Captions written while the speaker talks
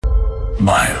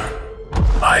Maya,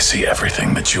 I see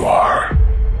everything that you are.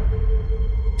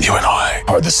 You and I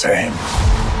are the same.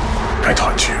 I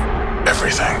taught you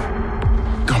everything.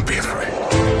 Don't be afraid.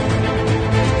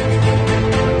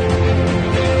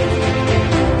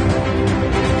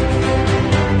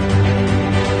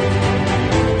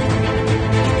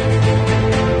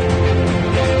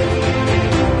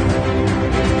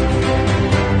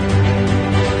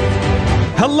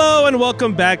 Hello and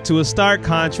welcome back to A Stark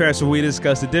Contrast, where we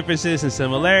discuss the differences and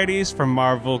similarities from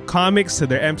Marvel Comics to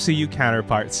their MCU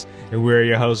counterparts. And we're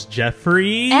your hosts,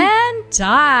 Jeffrey. And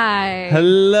Di.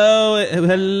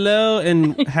 Hello,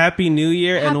 and Happy New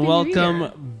Year, Happy and welcome New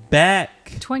Year. back,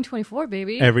 2024,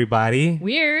 baby. everybody.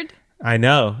 Weird. I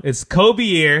know. It's Kobe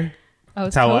year. Oh,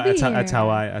 it's That's Kobe year. that's how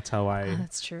I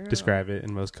That's true. describe it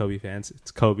in most Kobe fans.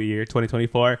 It's Kobe year,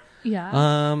 2024.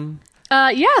 Yeah.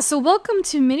 So welcome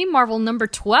to Mini Marvel number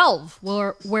 12,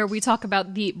 where we talk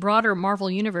about the broader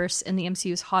Marvel universe and the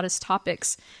MCU's hottest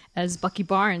topics as Bucky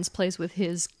Barnes plays with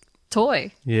his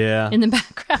toy Yeah. in the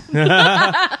background.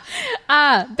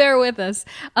 Bear with us.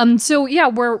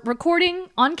 We're recording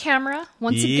on camera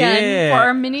once again for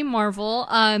our Mini Marvel.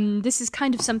 This is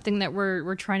kind of something that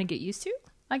we're trying to get used to,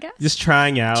 I guess. Just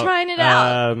trying it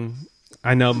out.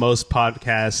 I know most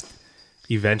podcasts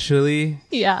eventually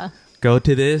go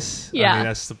to this. Yeah. I mean,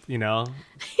 that's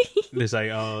there's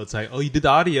you did the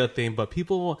audio thing, but the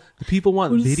people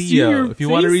want video. If you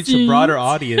want to reach a broader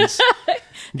audience,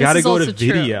 you got to go to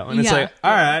video. True. And it's all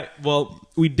right, well,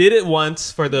 we did it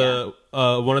once for the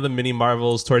one of the mini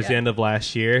Marvels towards the end of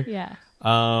last year. Yeah.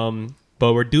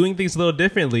 But we're doing things a little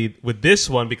differently with this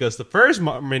one, because the first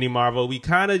mini Marvel, we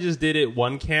kind of just did it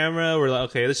one camera. We're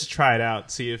like, okay, let's just try it out,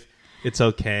 see if it's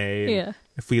okay,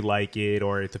 if we like it,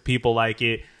 or if the people like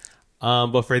it.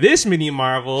 But for this mini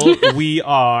Marvel, we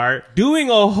are doing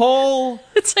a whole.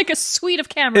 It's like a suite of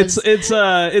cameras. It's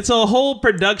a whole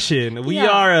production. We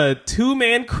are a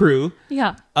 2-man crew.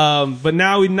 Yeah. But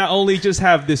now we not only just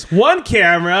have this one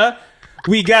camera,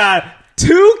 we got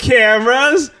 2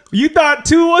 cameras. You thought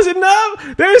 2 was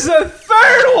enough? There's a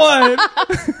third one.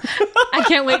 I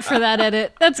can't wait for that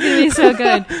edit. That's gonna be so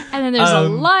good. And then there's a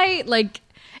light,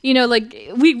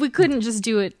 we couldn't just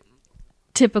do it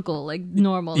typical, like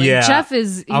normal. Jeff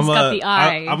he's got the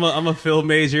eye. I'm a film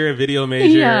major, a video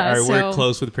major. Yeah, I work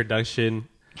close with production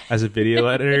as a video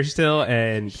editor still,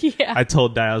 and I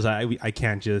told Di, I was like, I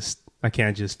can't just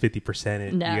 50%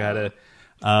 it. No. You gotta.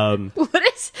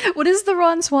 What is the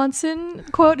Ron Swanson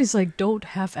quote? He's like, don't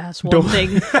half-ass one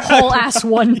thing, whole-ass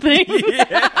one thing.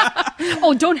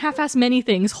 Oh, don't half-ass many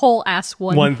things, whole-ass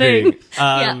one thing.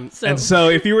 And so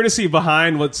if you were to see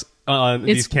behind what's on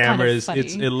these cameras, kind of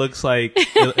funny. it looks like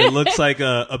it looks like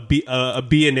a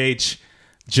B&H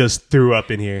just threw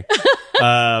up in here.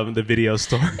 The video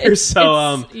store.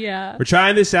 We're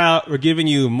trying this out. We're giving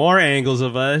you more angles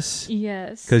of us.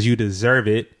 Yes. Because you deserve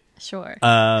it. Sure.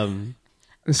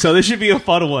 So this should be a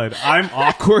fun one. I'm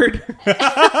awkward.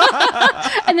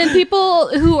 And then people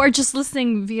who are just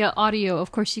listening via audio,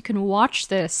 of course, you can watch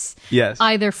this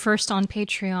either first on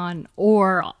Patreon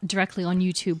or directly on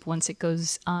YouTube once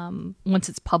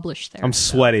it's published there. I'm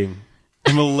sweating.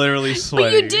 I'm literally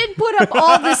sweating. But you did put up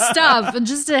all this stuff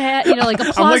just to have,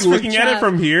 applause. I'm like for looking Jeff. at it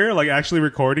from here, like actually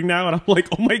recording now, and I'm like,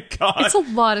 oh my God. It's a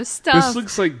lot of stuff. This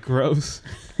looks like gross.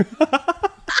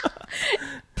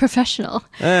 Professional.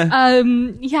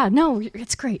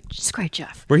 It's great. It's great,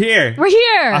 Jeff. We're here.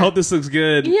 I hope this looks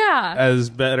good. Yeah.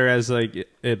 As better as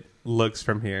it looks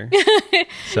from here.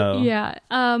 So yeah.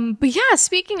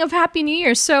 Speaking of Happy New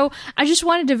Year, so I just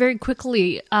wanted to very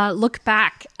quickly look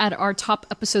back at our top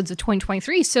episodes of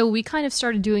 2023. So we kind of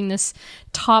started doing this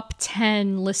top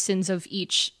 10 listens of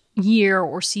each year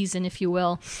or season, if you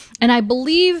will. And I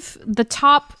believe the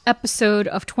top episode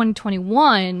of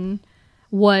 2021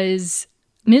 was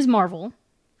Ms. Marvel.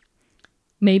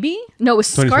 Maybe? No, it was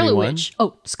Scarlet Witch.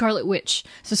 Oh, Scarlet Witch.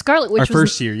 So Scarlet Witch was... Our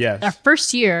first year, yes. Our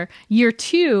first year. Year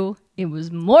 2, it was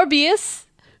Morbius.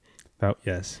 Oh,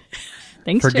 yes.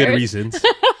 Thanks, For Jared. good reasons.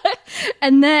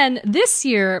 And then this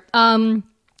year, or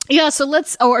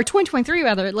 2023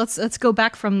 rather, let's go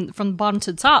back from the bottom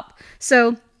to the top.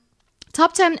 So,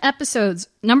 top 10 episodes.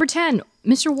 Number 10,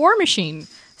 Mr. War Machine.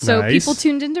 So nice. People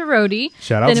tuned into Rhodey.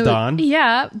 Shout out to Don.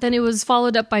 Yeah. Then it was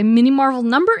followed up by Mini Marvel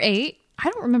number 8. I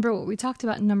don't remember what we talked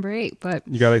about in number 8, but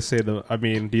you gotta say do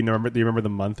you remember the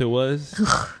month it was?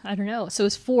 I don't know. So it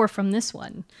was 4 from this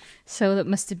one. So that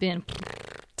must have been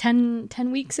 10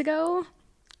 weeks ago.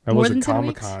 That wasn't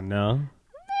Comic-Con, no?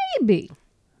 Maybe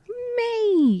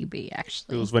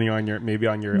actually. It was when you're on your New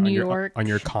York. on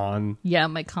your con. Yeah,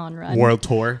 my con run. World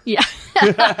tour. Yeah.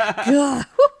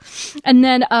 And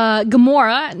then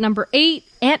Gamora at number 8,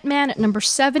 Ant-Man at number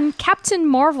 7, Captain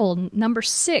Marvel number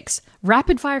 6,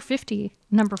 Rapid Fire 50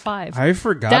 number 5. I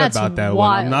forgot about that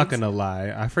one. I'm not gonna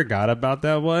lie, I forgot about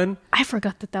that one. I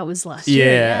forgot that was last year.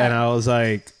 Yeah, and I was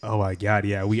like, oh my god,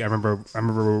 yeah. I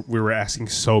remember we were asking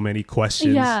so many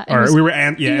questions. Yeah, or we were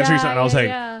answering something. And I was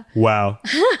like, wow.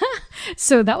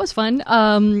 So that was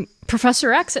fun.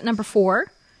 Professor X at number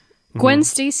 4. Gwen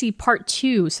Stacy Part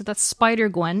 2, so that's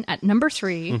Spider-Gwen at number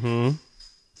 3.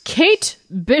 Kate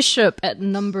Bishop at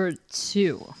number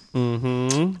 2.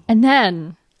 And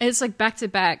then, it's like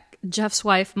back-to-back, Jeff's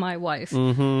wife, my wife.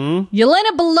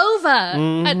 Yelena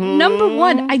Belova at number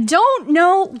 1. I don't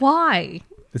know why.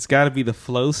 It's got to be the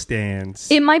flow stands.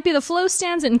 It might be the flow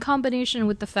stands in combination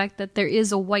with the fact that there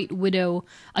is a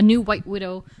a new White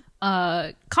Widow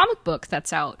comic book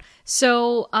that's out.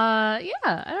 So, yeah,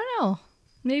 I don't know.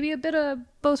 Maybe a bit of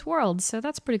both worlds, so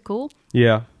that's pretty cool.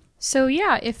 Yeah. So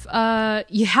yeah, if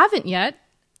you haven't yet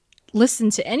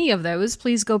listened to any of those,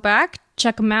 please go back,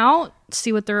 check them out,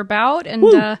 see what they're about, and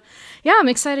yeah, I'm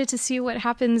excited to see what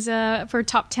happens for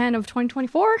top 10 of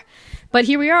 2024. But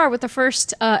here we are with the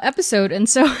first episode, and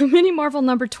so Mini Marvel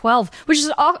number 12, which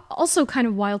is also kind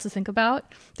of wild to think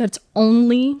about. That's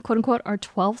only, quote unquote, our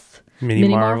 12th Mini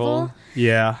Marvel.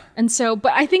 Yeah. And so,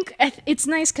 but I think it's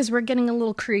nice because we're getting a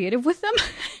little creative with them.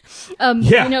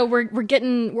 Yeah. You know,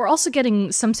 we're also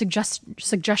getting some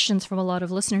suggestions from a lot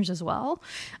of listeners as well.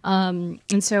 And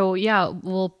so, yeah,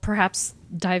 we'll perhaps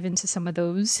dive into some of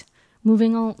those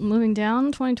moving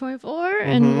down 2024,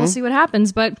 and we'll see what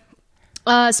happens. But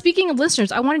speaking of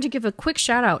listeners, I wanted to give a quick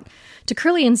shout out to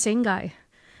Curly Insane Guy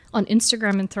on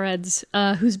Instagram and Threads,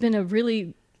 who's been a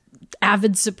really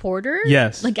avid supporter.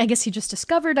 Yes. Like, I guess he just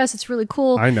discovered us. It's really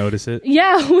cool. I notice it.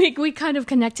 Yeah, we kind of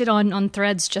connected on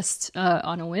Threads just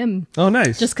on a whim. Oh,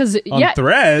 nice. Just because... On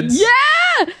Threads?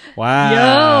 Yeah!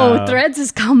 Wow. Yo, Threads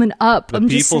is coming up. The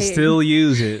people still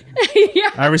use it.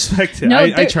 Yeah. I respect it. No,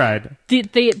 I tried.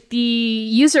 The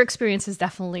user experience is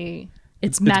definitely...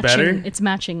 It's better?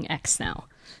 matching X now.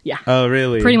 Yeah. Oh,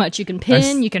 really? Pretty much. You can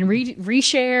pin, you can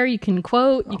reshare, you can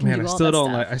quote, you can do all that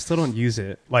stuff. I still don't use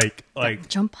it. Like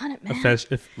jump on it, man.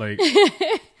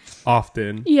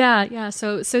 Often. Yeah.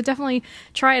 So definitely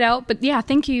try it out. But yeah,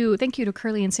 thank you to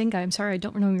Curly Insane Guy. I'm sorry I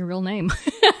don't know your real name.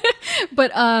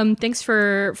 But thanks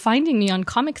for finding me on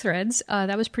Comic Threads.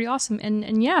 That was pretty awesome.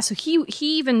 And yeah, so he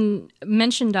even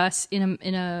mentioned us in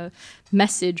a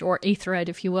message, or a thread,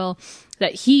 if you will,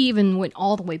 that he even went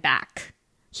all the way back.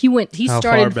 He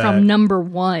started from number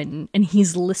 1, and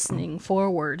he's listening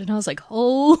forward. And I was like,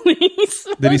 holy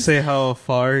smokes. Did he say how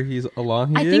far he's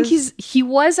along I think he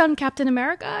was on Captain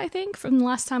America, I think, from the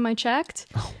last time I checked.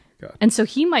 Oh, God. And so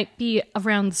he might be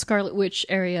around the Scarlet Witch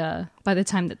area by the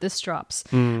time that this drops.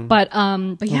 But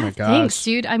yeah, thanks,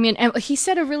 dude. I mean, and he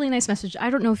said a really nice message. I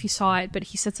don't know if you saw it, but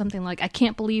he said something like, I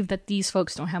can't believe that these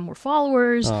folks don't have more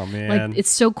followers. Oh, man. Like,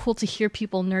 it's so cool to hear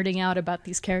people nerding out about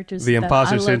these characters. The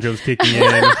imposter syndrome's kicking in.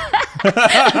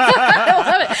 I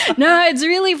love it. No, it's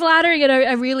really flattering, and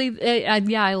I really,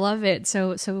 I love it.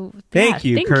 So thank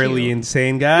you, Curly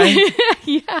Insane Guy.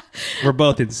 Yeah. We're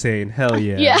both insane. Hell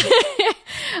yeah.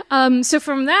 Yeah. So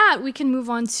from that, we can move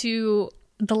on to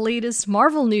the latest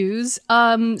Marvel news.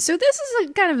 So this is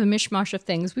a kind of a mishmash of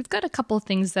things. We've got a couple of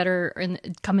things that are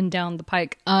coming down the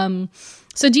pike.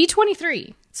 So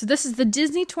D23. So this is the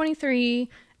Disney 23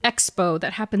 Expo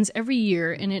that happens every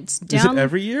year, and it's down. Is it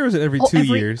every year, or is it every 2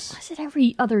 years? Is it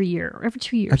every other year? Or every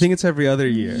 2 years? I think it's every other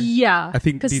year. Yeah, I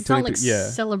think because it's not like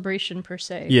celebration per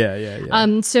se.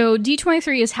 Yeah. So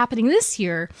D23 is happening this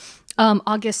year,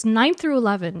 August 9th through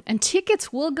 11th, and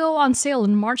tickets will go on sale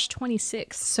on March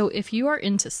 26th. So if you are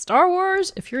into Star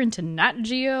Wars, if you're into Nat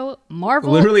Geo,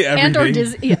 Marvel, literally everything, and or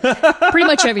Disney, pretty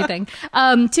much everything,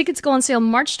 tickets go on sale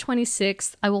March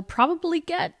 26th. I will probably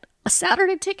get a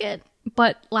Saturday ticket.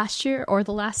 But last year, or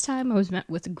the last time, I was met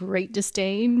with great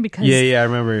disdain because... Yeah, I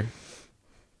remember.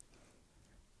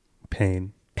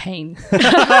 Pain.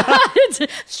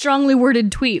 Strongly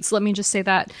worded tweets, let me just say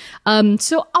that.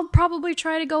 So I'll probably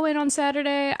try to go in on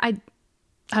Saturday. I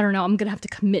don't know, I'm going to have to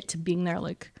commit to being there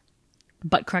like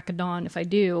butt crack of dawn if I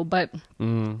do, but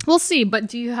we'll see. But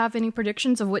do you have any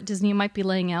predictions of what Disney might be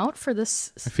laying out for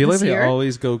this I feel this like year? They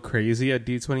always go crazy at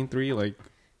D23, like...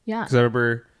 Yeah. Because I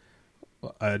remember...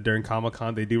 during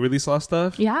Comic-Con, they do release a lot of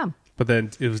stuff. Yeah. But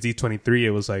then it was D23. It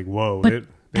was like, whoa, they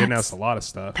announced a lot of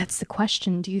stuff. That's the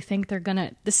question. Do you think they're going to...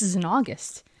 This is in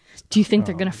August. Do you think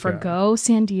they're going to forgo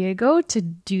San Diego to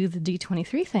do the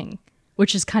D23 thing?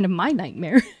 Which is kind of my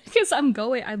nightmare. Because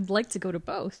I'd like to go to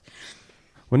both.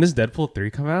 When does Deadpool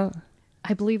 3 come out?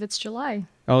 I believe it's July.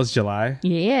 Oh, it's July?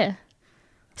 Yeah.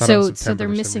 So they're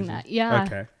missing that. Yeah.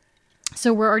 Okay.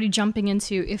 So we're already jumping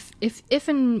into if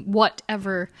and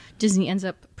whatever Disney ends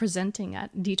up presenting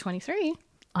at D23,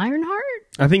 Ironheart.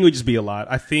 I think it would just be a lot.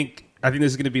 I think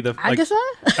this is going to be Agatha?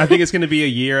 I think it's going to be a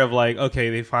year of like, okay,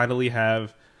 they finally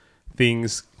have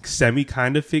things semi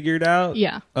kind of figured out.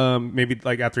 Yeah. Maybe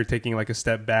like after taking like a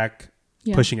step back,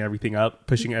 pushing everything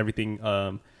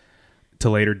to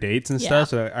later dates and stuff.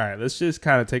 So all right, let's just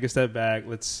kind of take a step back.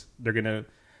 They're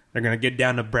gonna get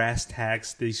down to brass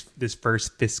tacks this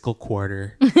first fiscal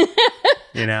quarter.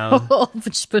 You know,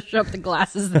 just push up the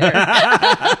glasses there.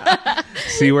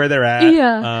 See where they're at.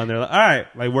 Yeah, they're like, all right,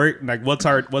 like we're like, what's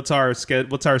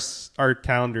our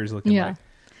calendars looking like?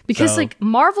 Because like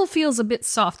Marvel feels a bit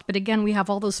soft, but again, we have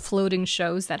all those floating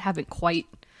shows that haven't quite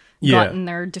gotten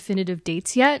their definitive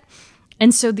dates yet,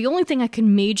 and so the only thing I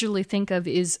can majorly think of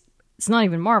is. It's not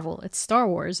even Marvel. It's Star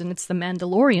Wars, and it's the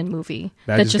Mandalorian movie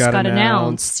that just got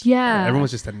announced. Yeah, everyone's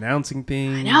just announcing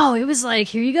things. I know. It was like,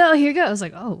 here you go, here you go. I was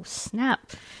like, oh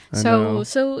snap.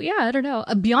 So yeah, I don't know.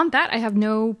 Beyond that, I have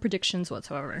no predictions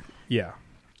whatsoever. Yeah,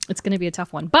 it's going to be a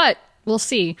tough one, but we'll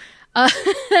see.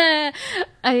 I'm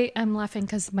laughing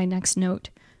because my next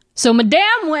note. So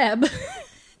Madame Web,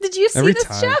 did you see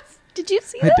this, Jeff? Did you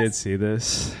see this? I did see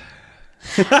this.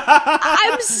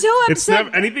 I'm so upset. It's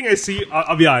never, anything I see.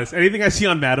 I'll be honest. Anything I see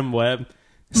on Madame Web,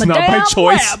 it's not by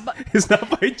choice. It's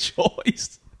not by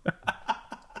choice.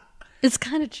 It's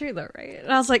kind of true though, right?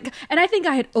 And I was like, and I think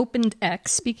I had opened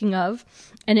X. Speaking of,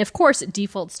 and of course it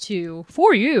defaults to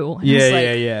for you. And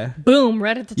Yeah. Boom,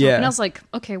 right at the top, and I was like,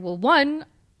 okay, well, one,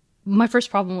 my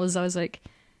first problem was I was like,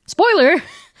 spoiler,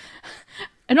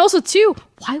 and also two,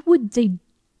 why would they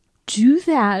do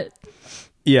that?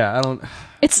 Yeah, I don't.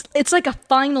 It's like a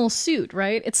final suit,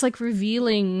 right? It's like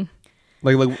revealing.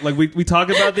 Like we talk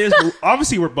about this. But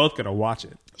obviously, we're both gonna watch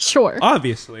it. Sure.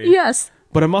 Obviously. Yes.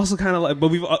 But I'm also kind of like, but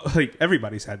we've like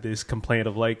everybody's had this complaint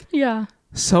of like, yeah,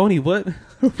 Sony, what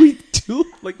are we do?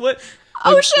 Like what?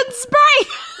 Ocean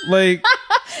Spray. Like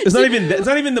it's not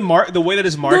even the way that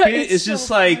it's marketed. It's so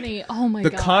just like oh my the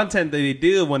God. content that they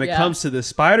do when it comes to the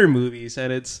Spider movies,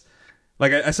 and it's.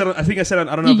 Like I said, I think I said,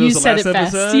 I don't know if it was the last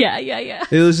episode. Yeah.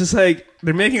 It was just like,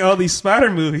 they're making all these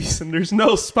Spider movies and there's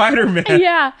no Spider-Man.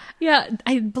 Yeah.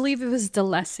 I believe it was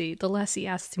DeLacy. DeLacy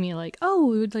asked me like,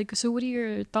 oh, like, so what are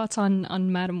your thoughts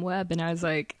on Madame Web? And I was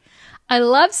like, I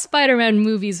love Spider-Man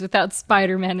movies without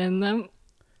Spider-Man in them.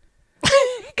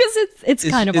 Because it's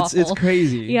kind of awful. It's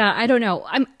crazy. Yeah, I don't know.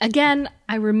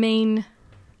 I remain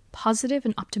positive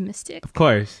and optimistic. Of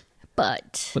course.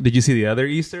 But did you see the other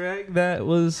Easter egg that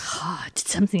was? Did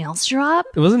something else drop?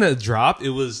 It wasn't a drop. It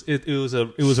was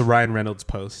a Ryan Reynolds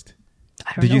post.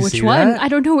 I don't know which one. I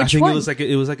don't know which one. I think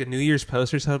it was like a New Year's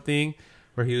post or something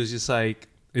where he was just like,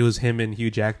 it was him and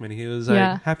Hugh Jackman. He was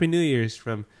like, Happy New Year's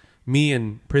from me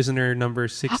and prisoner number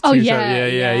 62. Oh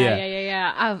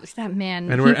yeah. Oh, that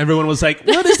man. And everyone was like,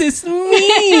 what does this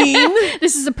mean?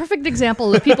 This is a perfect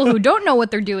example of people who don't know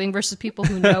what they're doing versus people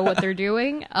who know what they're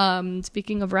doing.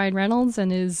 Speaking of Ryan Reynolds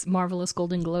and his marvelous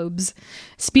Golden Globes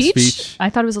speech, I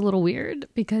thought it was a little weird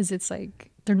because it's like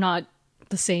they're not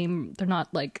the same. They're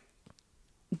not like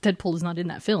Deadpool is not in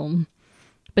that film,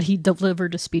 but he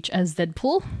delivered a speech as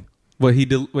Deadpool. What he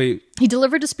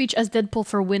delivered a speech as Deadpool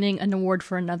for winning an award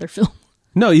for another film.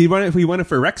 No, he won it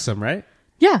for Wrexham, right?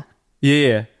 Yeah.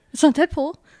 Yeah. It's not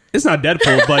Deadpool. It's not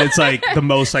Deadpool, but it's like the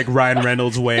most like Ryan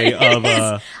Reynolds way of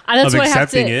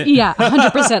accepting it. Yeah,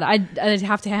 100%. I'd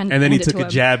have to hand. And then he hand took a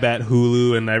jab at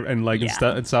Hulu and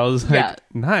stuff. And so I was like,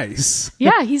 nice.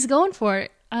 Yeah, he's going for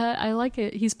it. I like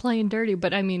it. He's playing dirty,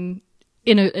 but I mean,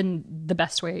 in the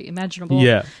best way imaginable.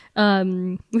 Yeah.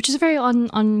 Which is very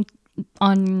on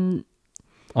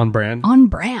brand. On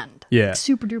brand. Yeah.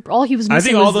 Super duper. All he was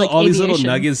missing I think was all these aviation.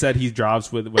 little nuggets that he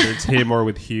drops with whether it's him or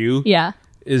with Hugh. Yeah.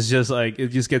 Is just like it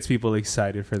just gets people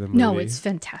excited for the movie. No, it's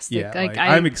fantastic. Yeah, like,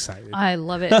 I'm excited. I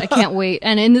love it. I can't wait.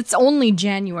 And it's only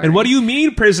January. And what do you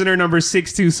mean prisoner number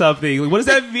 62 something? Like, what does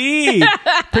that mean?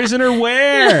 Prisoner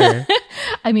where?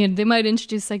 I mean, they might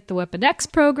introduce like the Weapon X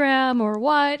program or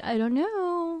what? I don't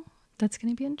know. That's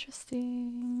going to be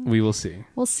interesting. We will see.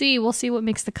 We'll see what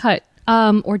makes the cut.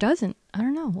 Or doesn't. I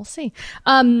don't know. We'll see.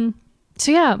 So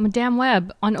yeah, Madame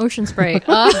Web on Ocean Spray.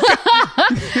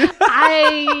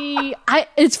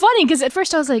 It's funny because at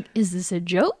first I was like, is this a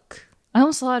joke? I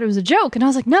almost thought it was a joke. And I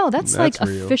was like, no, that's like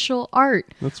real. Official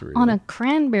art on a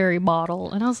cranberry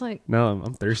bottle. And I was like, no,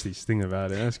 I'm thirsty just thinking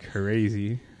about it. That's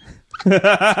crazy.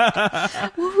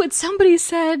 What somebody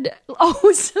said,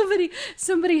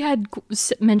 somebody had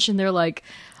mentioned they're like,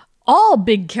 all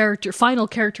big final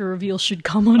character reveals should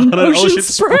come on an ocean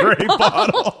spray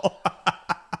bottle.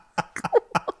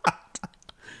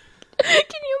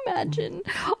 Can imagine?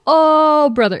 Oh,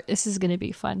 brother, this is going to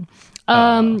be fun.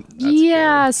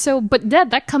 Yeah, good. so, but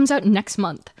that comes out next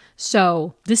month.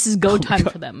 So this is go time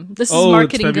for them. This is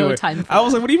marketing go time for I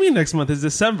was them. like, what do you mean next month? It's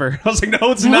December. I was like,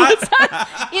 no, it's not.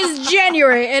 It's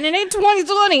January, and it ain't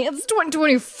 2020. It's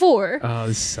 2024. Oh,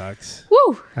 this sucks.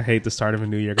 Woo! I hate the start of a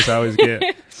new year because I always get,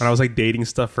 when I was like dating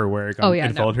stuff for work,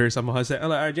 in Folders, I'm always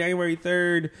like, January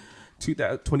 3rd,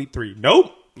 2023.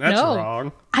 Nope. That's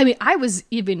wrong. I mean,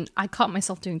 I caught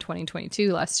myself doing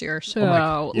 2022 last year.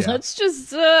 So let's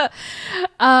just,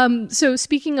 so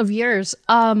speaking of years,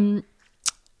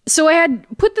 so I had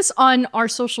put this on our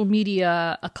social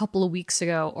media a couple of weeks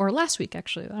ago, or last week,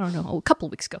 actually. I don't know, a couple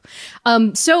of weeks ago.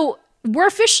 So we're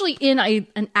officially in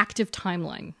an active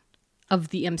timeline of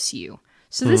the MCU.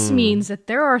 So this means that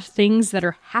there are things that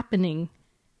are happening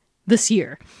this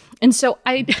year. And so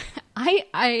I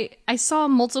saw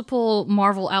multiple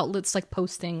Marvel outlets like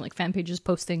posting, like fan pages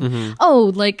posting,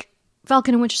 like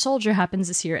Falcon and Winter Soldier happens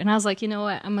this year. And I was like, you know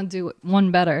what? I'm going to do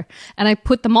one better. And I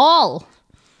put them all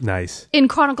in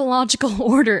chronological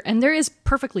order. And there is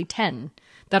perfectly 10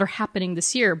 that are happening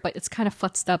this year, but it's kind of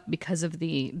futzed up because of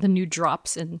the new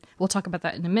drops. And we'll talk about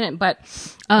that in a minute. But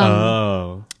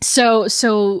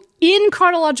so in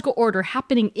chronological order,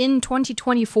 happening in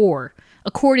 2024,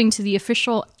 according to the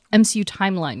official MCU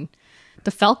timeline,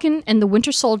 The Falcon and the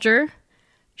Winter Soldier,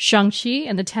 Shang-Chi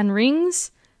and the Ten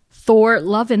Rings, Thor,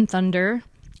 Love and Thunder,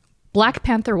 Black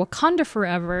Panther, Wakanda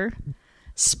Forever,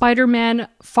 Spider-Man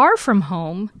Far From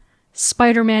Home,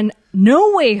 Spider-Man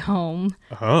No Way Home,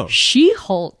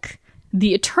 She-Hulk,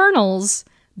 The Eternals,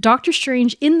 Doctor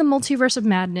Strange in the Multiverse of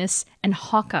Madness, and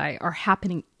Hawkeye are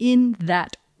happening in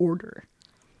that order.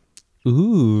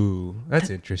 Ooh, that's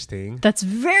interesting. That's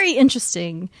very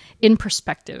interesting in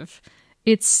perspective.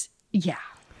 That's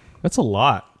a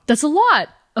lot. That's a lot,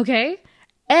 okay?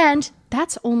 And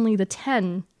that's only the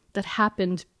 10 that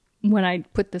happened when I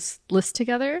put this list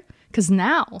together. Because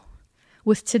now,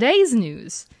 with today's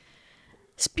news,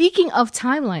 speaking of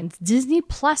timelines, Disney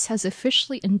Plus has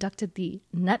officially inducted the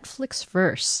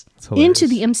Netflix-verse into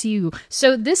the MCU.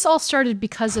 So this all started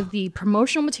because of the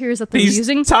promotional materials that they're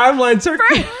using. These timelines are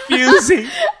confusing.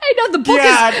 I know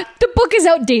the book is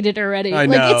outdated already. I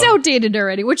know. Like it's outdated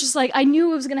already, which is like I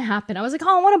knew it was going to happen. I was like,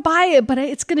 oh, I want to buy it, but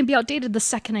it's going to be outdated the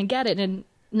second I get it, and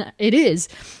it is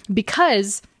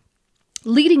because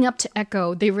leading up to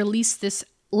Echo, they released this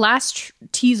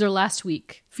teaser last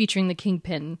week featuring the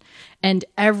Kingpin, and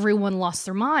everyone lost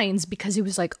their minds because it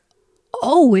was like,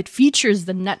 oh, it features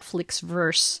the Netflix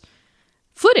verse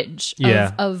footage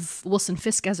of Wilson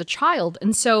Fisk as a child.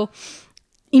 And so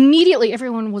immediately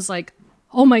everyone was like,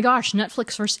 oh my gosh,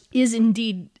 Netflix verse is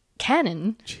indeed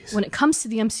canon when it comes to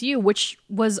the MCU, which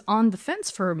was on the fence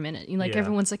for a minute.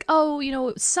 Everyone's like,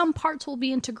 oh, some parts will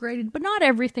be integrated, but not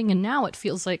everything. And now it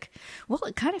feels like, well,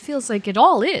 it kind of feels like it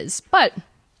all is. But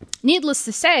needless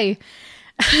to say,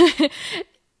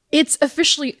 it's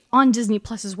officially on Disney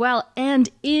Plus as well, and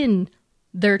in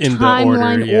their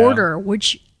timeline order,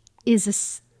 which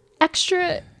is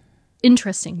extra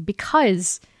interesting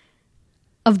because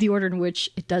of the order in which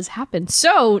it does happen.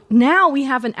 So now we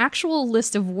have an actual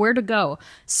list of where to go.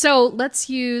 So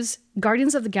let's use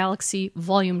Guardians of the Galaxy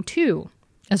Volume 2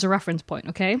 as a reference point,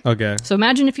 okay? Okay. So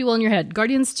imagine, if you will, in your head,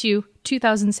 Guardians 2,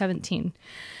 2017.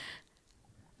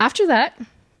 After that,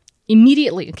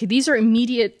 immediately, okay, these are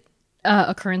immediate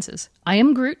occurrences. I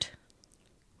am Groot.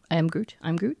 I am Groot.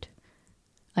 I'm Groot.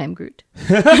 I am Groot.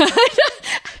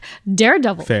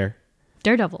 Daredevil. Fair.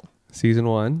 Daredevil. Season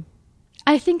 1.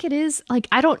 I think it is. Like,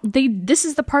 this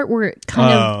is the part where it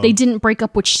kind of, they didn't break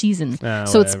up which season.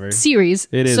 So whatever. It's series.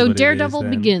 It is so what Daredevil it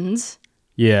is, begins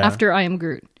Yeah. after I Am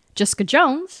Groot. Jessica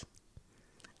Jones.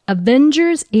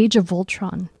 Avengers Age of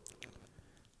Ultron.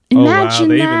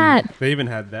 Imagine that. They even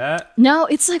had that? No,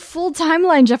 it's like full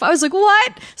timeline, Jeff. I was like,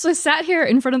 what? So I sat here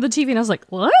in front of the TV and I was like,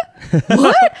 what?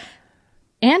 What?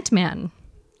 Ant-Man.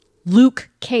 Luke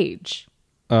Cage.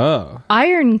 Oh.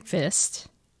 Iron Fist.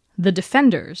 The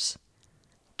Defenders.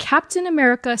 Captain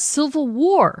America Civil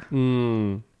War.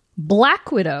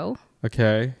 Black Widow.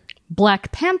 Okay.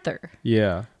 Black Panther.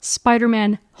 Yeah.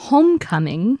 Spider-Man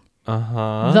Homecoming.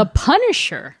 The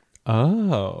Punisher.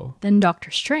 Oh. Then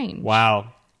Doctor Strange.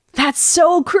 Wow. That's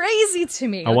so crazy to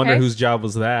me. I wonder whose job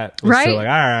was that. Right? Still like,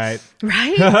 all right.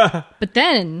 Right? But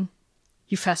then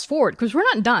you fast forward, because we're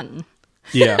not done.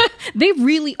 Yeah. They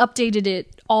really updated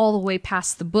it all the way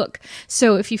past the book.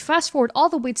 So if you fast forward all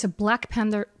the way to Black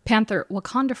Panther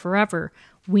Wakanda Forever,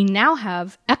 we now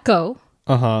have Echo,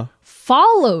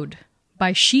 followed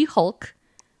by She-Hulk,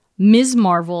 Ms.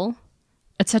 Marvel,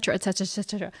 etc., etc.,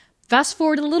 etc. Fast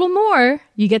forward a little more,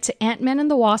 you get to Ant-Man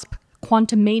and the Wasp,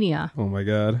 Quantumania. Oh my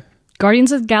God.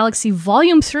 Guardians of the Galaxy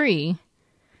Volume 3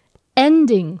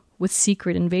 ending with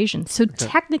Secret Invasion. So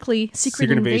technically,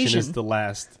 Secret Invasion is the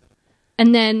last.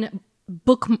 And then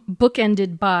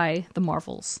bookended by the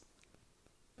Marvels.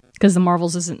 Because the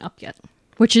Marvels isn't up yet.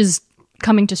 Which is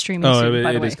coming to streaming soon,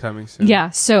 by the way. It is coming soon. Yeah,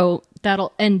 so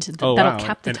that'll end. That'll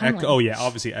cap the timeline.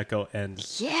 Obviously Echo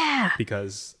ends. Yeah.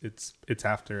 Because it's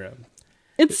after...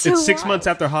 it's 6 months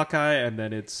after Hawkeye, and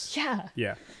then it's...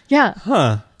 Yeah.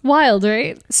 Huh. Wild,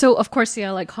 right? So, of course,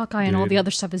 like Hawkeye and all the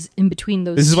other stuff is in between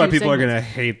those. This is why people are going to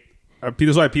hate... This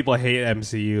is why people hate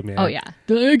MCU, man. Oh, yeah.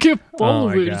 They can't follow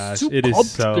my gosh. It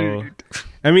is so...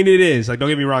 I mean, it is. Like, don't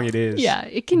get me wrong, it is. Yeah,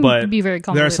 it can be very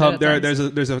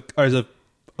complicated. There's a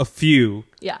few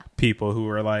people who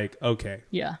are like, okay,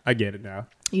 I get it now.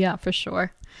 Yeah, for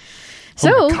sure.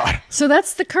 So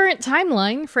that's the current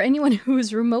timeline for anyone who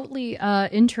is remotely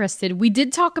interested. We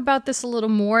did talk about this a little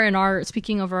more in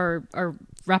speaking of our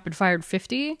rapid fired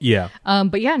 50. Yeah.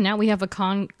 But yeah, now we have a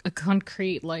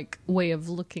concrete like way of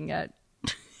looking at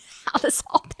how this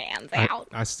all pans out.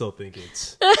 I still think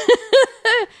it's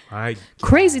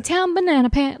Crazy Town Banana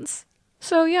Pants.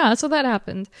 So yeah, so that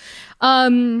happened.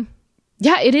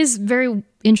 Yeah, it is very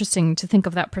interesting to think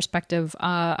of that perspective.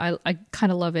 I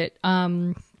kind of love it.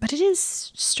 But it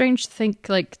is strange to think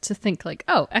like,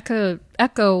 oh,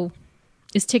 Echo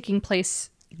is taking place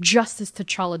just as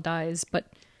T'Challa dies, but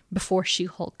before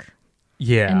She-Hulk.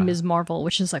 Yeah. And Ms. Marvel,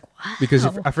 which is like, wow. Because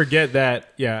I forget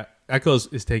that, Echo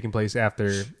is taking place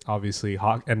after, obviously,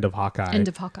 end of Hawkeye. End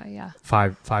of Hawkeye, yeah.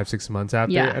 5-6 months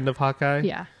after end of Hawkeye.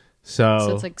 Yeah.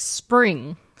 So it's like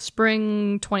spring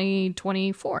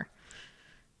 2024.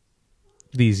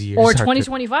 These years. Or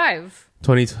 2025.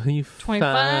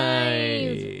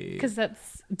 2025. Because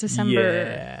that's December.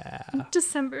 Yeah.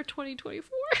 December 2024.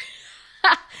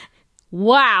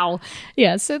 Wow.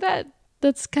 Yeah, so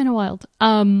that's kind of wild.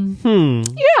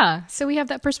 Yeah, so we have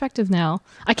that perspective now.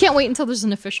 I can't wait until there's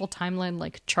an official timeline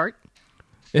like chart.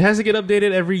 It has to get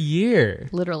updated every year.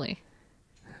 Literally.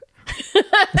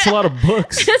 It's a lot of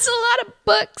books. It's a lot of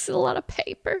books, a lot of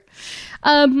paper.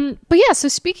 But yeah, so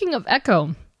speaking of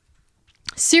Echo,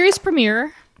 series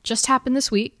premiere just happened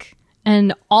this week,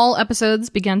 and all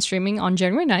episodes began streaming on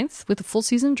January 9th with a full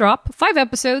season drop. 5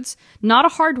 episodes, not a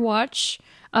hard watch.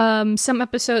 Some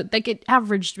episodes that get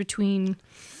averaged between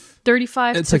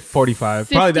 35 it's to like 45.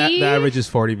 50. Probably the average is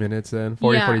 40 minutes then.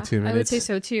 42 minutes. I would say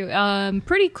so too.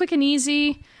 Pretty quick and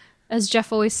easy. As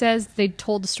Jeff always says, they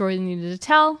told the story they needed to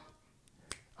tell.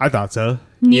 I thought so.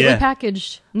 Neatly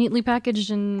packaged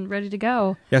and ready to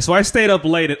go. Yeah, so I stayed up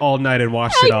late all night and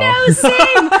watched it all. I know,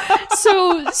 same.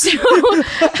 so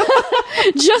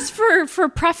just for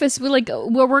preface,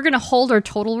 we're going to hold our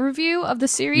total review of the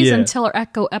series until our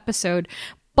Echo episode.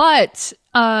 But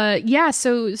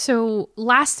so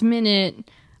last minute,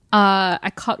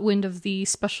 I caught wind of the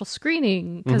special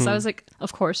screening because I was like,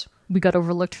 of course, we got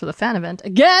overlooked for the fan event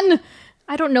again.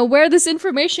 I don't know where this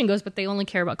information goes, but they only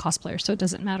care about cosplayers, so it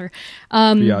doesn't matter.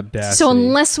 The audacity. So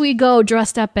unless we go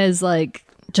dressed up as like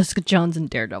Jessica Jones and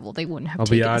Daredevil, they wouldn't have. I'll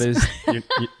be honest,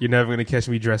 you're never gonna catch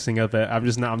me dressing up. I'm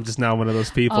just not one of those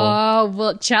people. Oh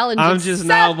well, challenge. I'm just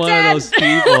not one of those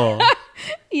people.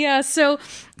 Yeah, so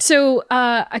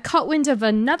I caught wind of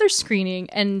another screening,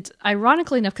 and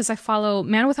ironically enough, because I follow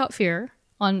Man Without Fear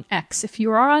on X. If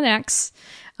you are on X,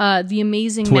 the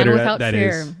amazing Twitter, Man Without that Fear.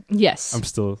 is. Yes, I'm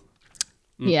still.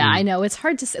 Yeah, I know. It's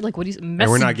hard to say. Like, what do you... And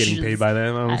we're not getting paid by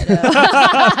them.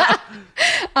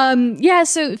 Yeah,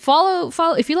 so follow.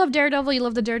 If you love Daredevil, you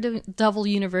love the Daredevil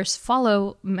universe,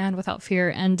 follow Man Without Fear.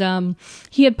 And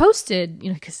he had posted,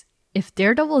 because if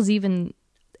Daredevil is even...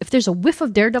 If there's a whiff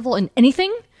of Daredevil in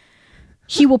anything,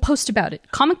 he will post about it.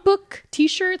 Comic book,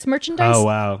 t-shirts, merchandise. Oh,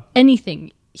 wow.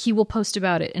 Anything. He will post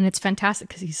about it. And it's fantastic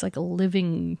because he's like a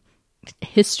living...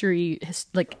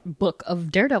 book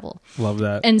of Daredevil. Love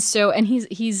that. And so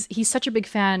he's such a big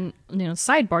fan,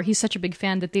 sidebar, he's such a big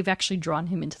fan that they've actually drawn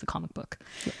him into the comic book.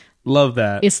 Love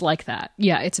that. It's like that.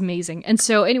 Yeah, it's amazing. And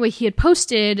so anyway, he had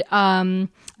posted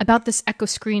about this Echo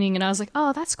screening, and I was like,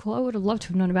 oh, that's cool. I would have loved to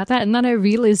have known about that. And then I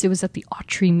realized it was at the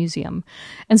Autry Museum.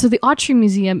 And so the Autry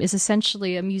Museum is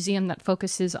essentially a museum that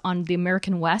focuses on the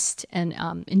American West and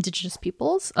indigenous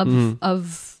peoples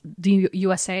of the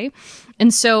USA.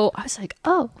 And so I was like,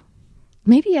 oh,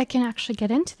 maybe I can actually get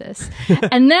into this.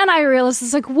 And then I realized,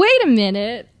 it's like, wait a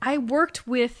minute. I worked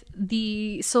with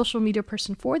the social media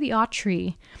person for the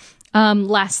Autry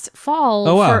last fall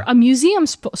for a museum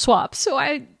swap. So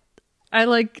I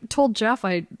told Jeff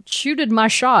I shooted my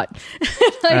shot.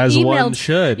 As one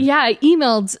should. Yeah, I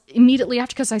emailed immediately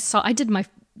after because I did my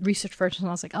research first and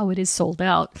I was like, oh, it is sold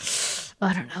out.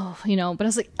 I don't know, but I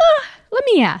was like, let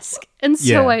me ask. And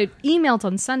so I emailed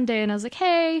on Sunday and I was like,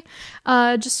 hey,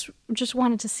 just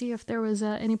wanted to see if there was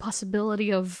any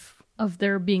possibility of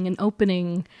there being an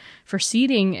opening for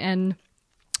seating. And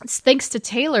thanks to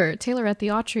Taylor at the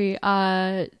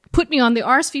Autry, put me on the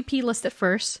RSVP list at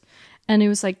first. And it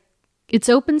was like, it's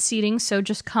open seating, so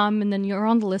just come and then you're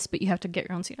on the list, but you have to get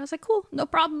your own seat. I was like, cool, no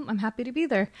problem. I'm happy to be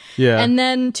there. Yeah. And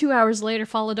then 2 hours later,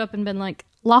 followed up and been like,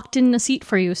 locked in a seat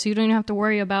for you, so you don't even have to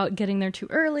worry about getting there too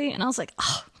early. And I was like,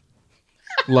 oh.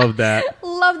 Love that.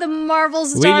 Love the Marvel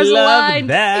stars aligned.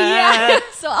 That. Yeah,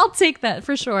 so I'll take that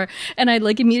for sure. And I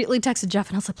like immediately texted Jeff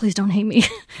and I was like, please don't hate me.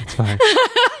 It's fine.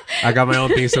 I got my own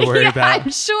things to worry about.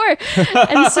 I'm sure.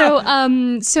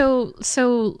 And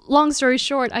so long story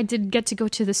short, I did get to go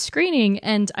to the screening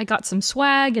and I got some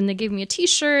swag and they gave me a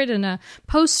t-shirt and a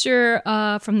poster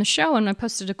from the show and I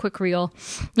posted a quick reel.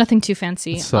 Nothing too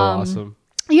fancy. So awesome.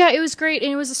 Yeah, it was great.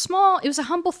 And it was a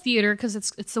humble theater because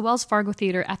it's the Wells Fargo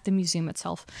Theater at the museum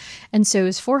itself. And so it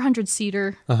was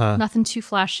 400-seater, nothing too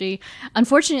flashy.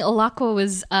 Unfortunately, Alakwa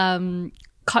was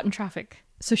caught in traffic.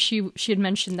 So she had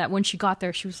mentioned that when she got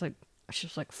there, she was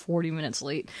like 40 minutes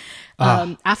late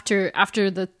after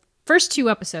the first 2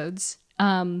 episodes.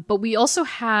 But we also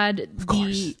had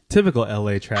typical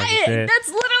LA traffic. That's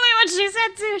literally what she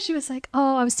said too. She was like,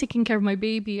 "Oh, I was taking care of my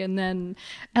baby, and then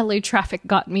LA traffic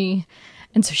got me."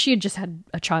 And so she had just had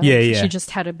a child. Yeah. She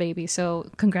just had a baby. So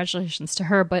congratulations to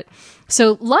her. But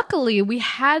so luckily we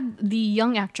had the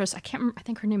young actress. I can't remember. I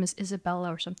think her name is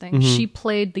Isabella or something. Mm-hmm. She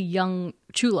played the young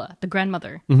Chula, the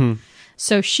grandmother. Mm-hmm.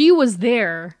 So she was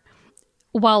there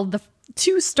while the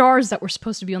 2 stars that were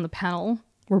supposed to be on the panel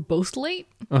were both late.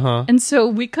 And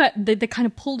so they kind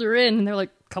of pulled her in and they're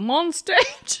like, come on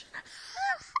stage.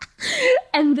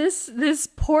 And this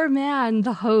poor man,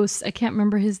 the host, I can't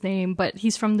remember his name, but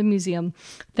he's from the museum.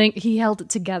 He held it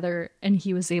together and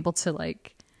he was able to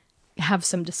like have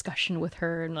some discussion with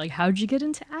her and like, how'd you get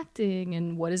into acting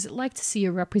and what is it like to see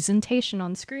a representation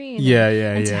on screen?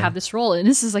 And to have this role. And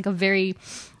this is like a very,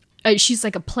 she's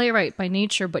like a playwright by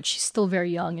nature, but she's still very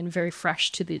young and very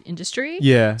fresh to the industry.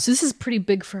 Yeah. So this is pretty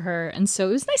big for her. And so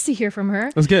it was nice to hear from her.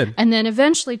 It was good. And then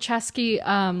eventually Chasky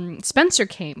Spencer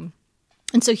came.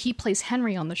 And so he plays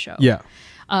Henry on the show. Yeah.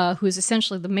 Who is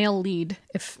essentially the male lead,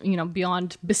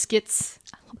 beyond Biscuits.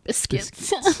 I love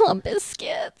Biscuits. I love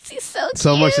Biscuits. He's so cute.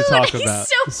 So much to talk about.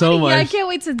 He's so much. Yeah, I can't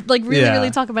wait to really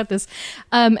talk about this.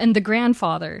 And the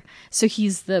grandfather. So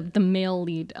he's the male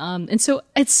lead. And so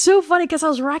it's so funny because I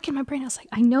was racking my brain. I was like,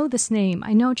 I know this name.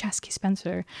 I know Chasky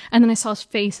Spencer. And then I saw his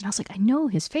face and I was like, I know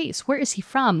his face. Where is he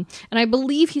from? And I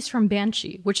believe he's from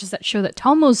Banshee, which is that show that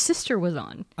Telmo's sister was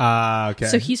on. Okay.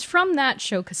 So he's from that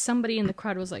show because somebody in the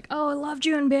crowd was like, oh, I loved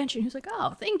you in Banshee. And he was like,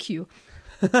 oh, thank you.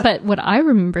 But what I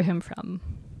remember him from,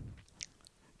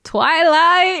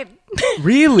 Twilight.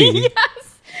 Really?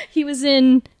 Yes. He was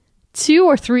in 2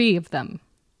 or 3 of them,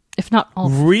 if not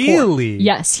all 4. Really?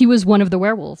 Yes, he was one of the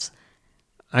werewolves.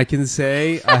 I can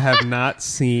say I have not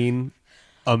seen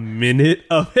a minute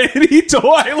of any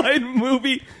Twilight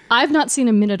movie. I've not seen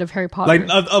a minute of Harry Potter.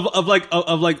 Like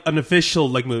of an official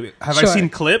movie. Have I seen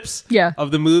clips? Yeah. Of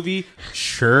the movie?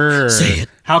 Sure. Say it.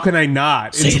 How can I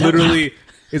not? Say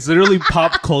It's literally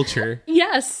pop culture.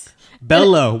 Yes.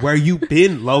 Bella, where you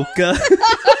been, Loca?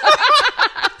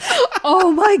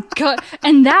 Oh my god.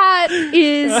 And that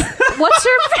is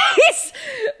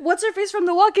what's her face from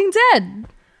The Walking Dead.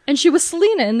 And she was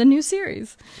Selena in the new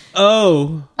series.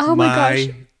 Oh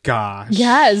my gosh.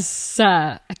 Yes.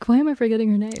 Why am I forgetting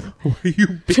her name? Where you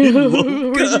been, Loca?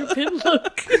 Where you been,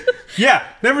 Loca? Yeah,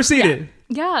 never seen it.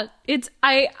 Yeah, it's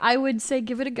I would say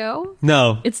give it a go.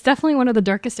 No. It's definitely one of the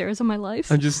darkest eras of my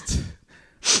life. I'm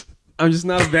just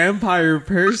not a vampire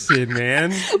person,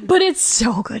 man. But it's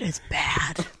so good it's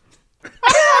bad.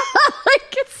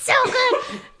 Like, it's so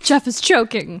good. Jeff is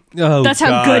choking. Oh, that's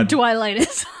how good Twilight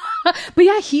is. But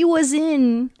yeah, he was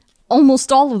in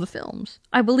almost all of the films.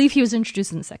 I believe he was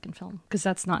introduced in the second film because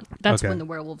that's when the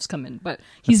werewolves come in. But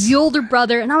he's the older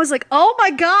brother, and I was like, oh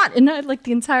my god! And I like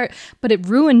the entire, but it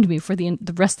ruined me for the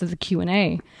rest of the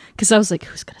Q&A because I was like,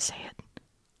 who's gonna say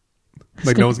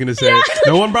it? No one's gonna say it.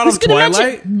 No one brought up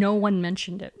Twilight. No one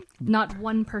mentioned it. Not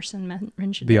one person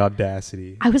mentioned the it.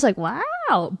 audacity. I was like,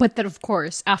 wow! But then, of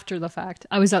course, after the fact,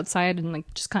 I was outside and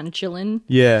like just kind of chilling.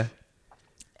 Yeah.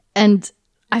 And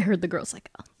I heard the girls like,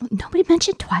 oh, nobody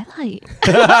mentioned Twilight.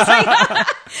 I was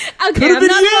like, okay,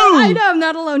 I know I'm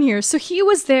not alone here. So he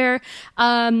was there.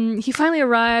 He finally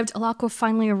arrived. Alakwa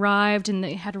finally arrived, and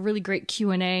they had a really great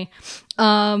Q&A.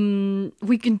 I'll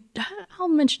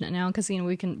mention it now because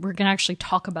we're gonna actually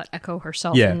talk about Echo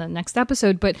herself in the next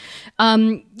episode. But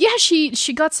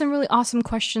she got some really awesome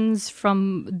questions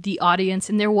from the audience,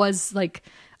 and there was like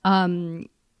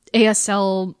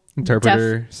ASL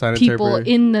interpreter, sign people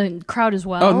interpreter in the crowd as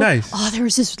well. Oh, nice. Oh, there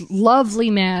was this lovely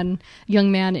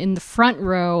young man in the front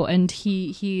row, and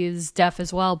he is deaf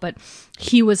as well, but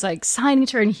he was like signing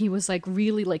to her, and he was like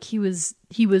really like he was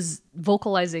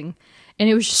vocalizing, and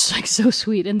it was just like so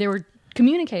sweet, and they were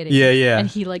communicating. Yeah. And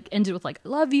he like ended with like, I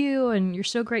love you, and you're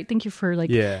so great. Thank you for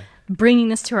like bringing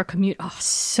this to our community. Oh,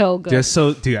 so good.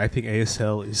 Dude, I think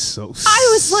ASL is so I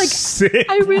was like, sick,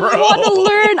 I really bro. want to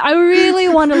learn. I really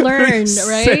want to learn, right?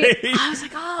 Insane. I was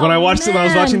like, oh, when I watched it, when I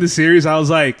was watching the series, I was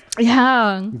like,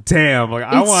 yeah, damn, like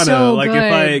I want to so like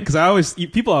good. because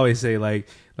people always say like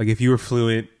if you were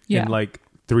fluent in like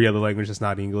 3 other languages,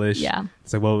 not English,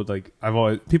 it's like, well, like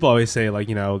people always say like,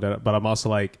 that, but I'm also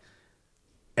like,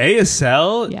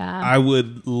 ASL, I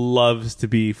would love to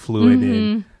be fluent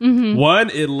in. Mm-hmm.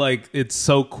 One, it's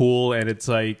so cool, and it's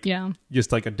like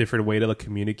just like a different way to like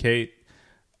communicate.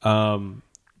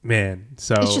 Man,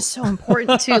 so it's just so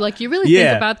important too. Like you really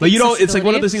think about the like it's like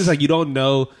one of those things like you don't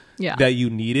know that you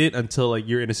need it until like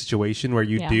you're in a situation where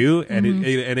you do, and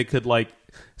it could like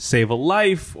save a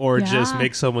life or just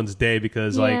make someone's day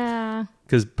because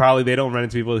probably they don't run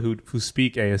into people who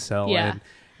speak ASL and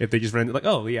if they just run like,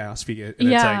 oh yeah, I'll speak it,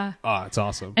 and it's like, oh, it's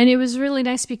awesome. And it was really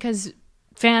nice because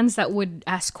fans that would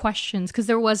ask questions, because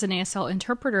there was an ASL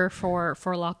interpreter for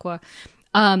Alakwa,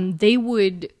 they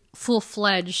would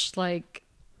full-fledged like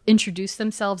introduce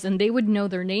themselves, and they would know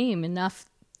their name enough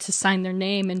to sign their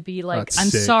name and be like, That's I'm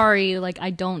sick. sorry, like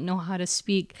I don't know how to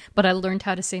speak, but I learned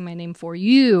how to say my name for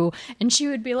you. And she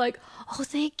would be like, oh,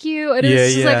 thank you. And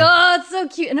it's just like, oh, it's so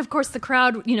cute. And of course the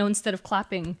crowd, instead of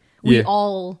clapping, we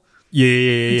all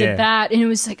did that, and it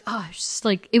was like, oh, it's just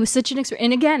like, it was such an experience.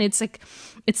 And again, it's like,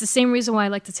 it's the same reason why I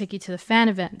like to take you to the fan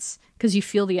events, because you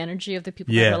feel the energy of the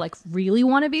people that are like really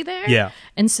want to be there.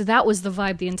 And so that was the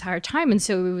vibe the entire time. And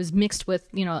so it was mixed with,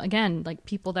 again, like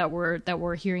people that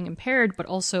were hearing impaired, but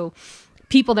also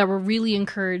people that were really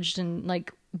encouraged and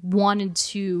like wanted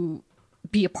to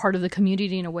be a part of the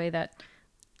community in a way that,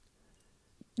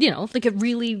 like it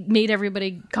really made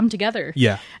everybody come together.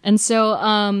 And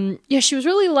so, she was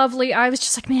really lovely. I was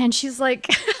just like, man, she's like,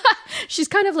 she's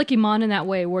kind of like Iman in that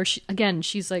way, where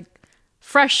she's like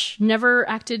fresh, never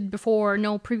acted before,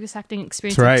 no previous acting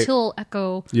experience until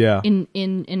Echo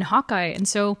in Hawkeye. And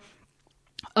so,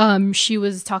 she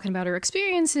was talking about her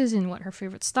experiences and what her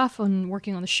favorite stuff on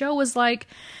working on the show was like.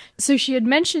 So she had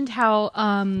mentioned how,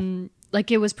 like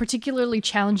it was particularly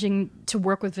challenging to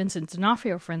work with Vincent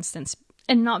D'Onofrio, for instance.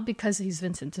 And not because he's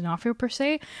Vincent D'Onofrio per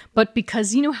se, but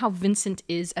because you know how Vincent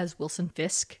is as Wilson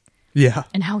Fisk? Yeah.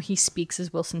 And how he speaks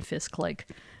as Wilson Fisk, like,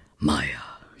 Maya.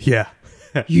 Yeah.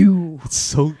 You. It's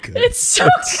so good. It's so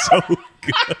good.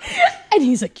 And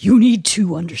he's like, you need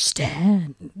to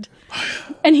understand.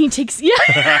 And he takes, Move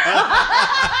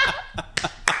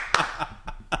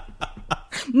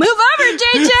over,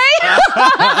 JJ!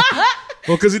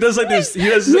 Well, because he does like this, he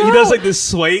does like this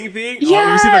swaying thing.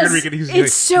 Yes, let me see if I can read it.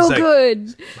 It's so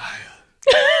good.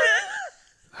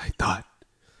 I thought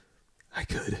I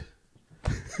could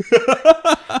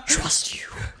trust you.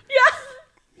 Yeah,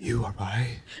 you are my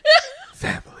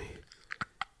family,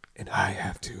 and I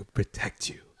have to protect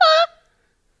you,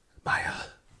 Maya.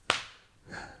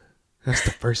 That's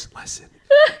the first lesson.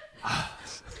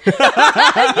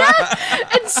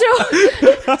 And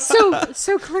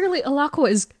so clearly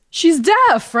Alakwa she's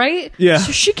deaf, right? Yeah.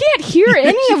 So she can't hear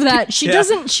any of that. She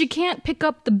can't pick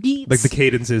up the beats. Like the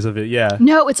cadences of it, yeah.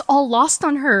 No, it's all lost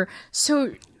on her.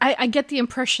 So I get the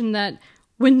impression that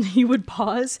when he would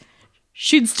pause,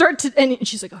 she'd start to, and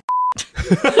she's like, oh,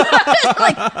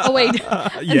 like, oh wait.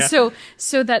 And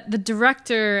so that the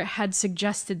director had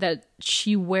suggested that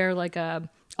she wear like a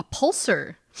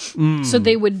pulsar. So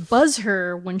they would buzz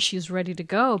her when she's ready to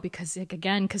go, because like,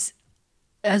 again, because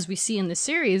as we see in the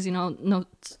series, no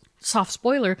soft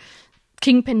spoiler,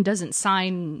 Kingpin doesn't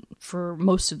sign for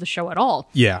most of the show at all.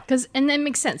 Yeah. And that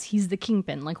makes sense. He's the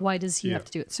Kingpin. Like, why does he have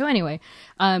to do it? So anyway,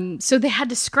 so they had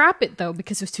to scrap it though,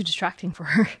 because it was too distracting for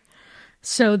her.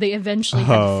 So they eventually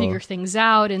had to figure things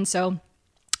out. And so,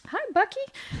 hi, Bucky.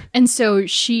 And so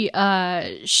she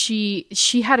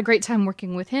had a great time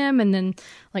working with him. And then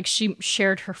like she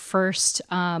shared her first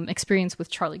experience with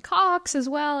Charlie Cox as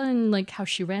well. And like how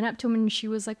she ran up to him and she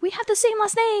was like, we have the same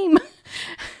last name.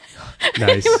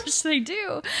 Nice. Which they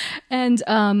do. And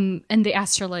they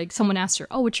asked her, like, someone asked her,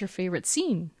 oh, what's your favorite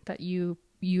scene that you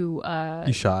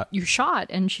shot?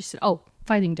 And she said, oh,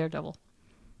 fighting Daredevil.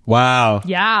 Wow.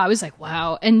 Yeah, I was like,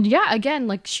 wow. And yeah, again,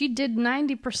 like, she did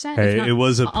 90%. Hey, it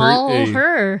was all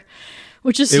her.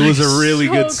 Which is it like was a really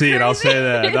so good scene. crazy. I'll say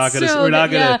that. We're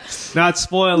not gonna not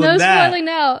spoiling no that. spoiling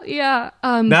now. Yeah.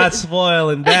 Not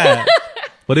spoiling that.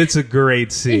 But it's a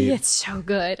great scene. It's so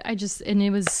good. And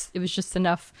it was just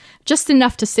enough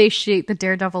to satiate the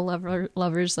Daredevil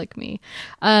lovers like me.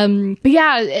 But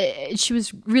yeah, she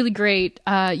was really great.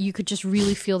 You could just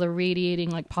really feel the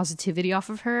radiating like positivity off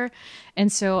of her.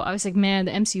 And so I was like, man,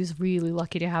 the MCU is really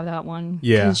lucky to have that one.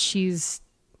 Yeah. Because she's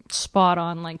spot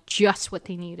on, like just what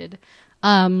they needed.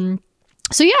 So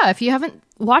yeah, if you haven't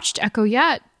watched Echo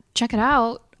yet, check it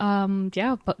out.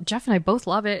 But Jeff and I both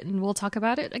love it, and we'll talk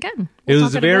about it again. It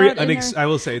was I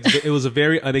will say it was a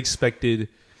very unexpected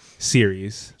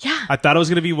series. Yeah, I thought it was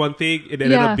going to be one thing. It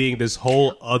ended up being this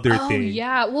whole other thing.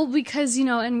 Yeah, well, because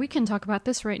and we can talk about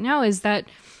this right now. Is that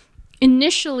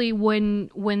initially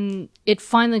when it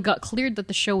finally got cleared that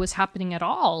the show was happening at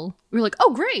all, we were like,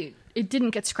 oh great. It didn't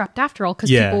get scrapped after all because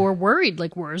people were worried,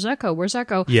 like, where's Echo? Where's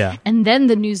Echo? Yeah. And then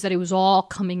the news that it was all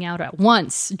coming out at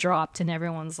once dropped, and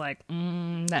everyone's like,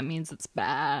 that means it's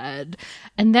bad.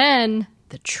 And then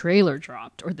the trailer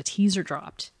dropped, or the teaser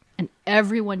dropped, and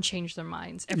everyone changed their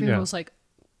minds. Everyone was like,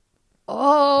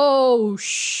 oh,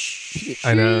 shoot.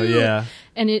 I know, yeah.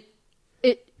 And it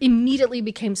immediately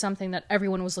became something that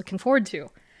everyone was looking forward to.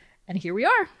 And here we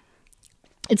are.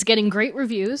 It's getting great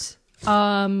reviews.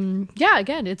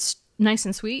 Again, it's nice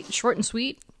and sweet, short and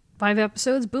sweet, 5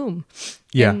 episodes, boom.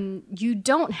 Yeah. And you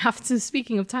don't have to,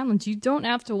 speaking of timelines, you don't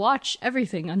have to watch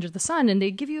everything under the sun, and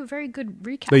they give you a very good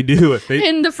recap. They do it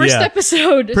in the first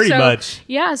episode. Pretty much.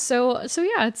 Yeah, so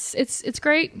yeah, it's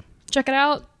great. Check it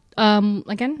out.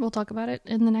 Again, we'll talk about it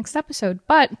in the next episode.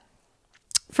 But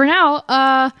for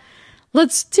now,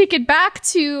 let's take it back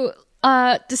to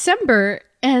December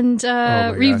and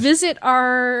revisit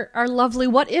our lovely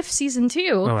What If season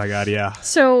 2. Oh my god, yeah.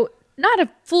 So not a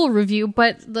full review,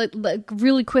 but like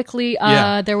really quickly,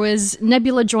 there was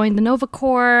Nebula joined the Nova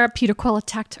Corps, Peter Quill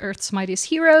attacked Earth's mightiest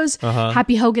heroes,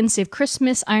 Happy Hogan saved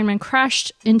Christmas, Iron Man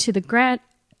crashed into the Grandmaster.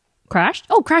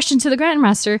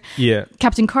 Yeah.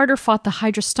 Captain Carter fought the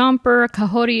Hydra Stomper.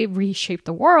 Kahori reshaped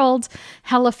the world.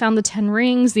 Hela found the 10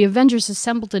 rings. The Avengers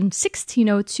assembled in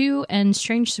 1602, and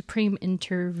Strange Supreme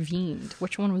intervened.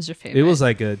 Which one was your favorite? It was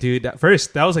like it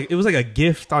was like a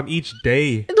gift on each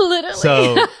day.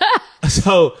 Literally.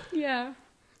 So yeah.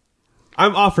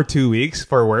 I'm off for 2 weeks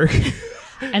for work.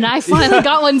 And I finally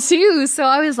got one too. So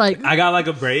I was like, I got like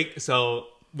a break. So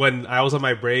when I was on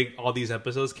my break, all these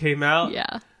episodes came out.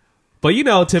 yeah. But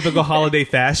typical holiday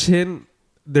fashion,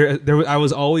 I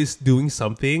was always doing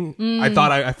something.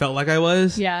 I felt like I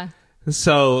was. Yeah.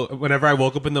 So whenever I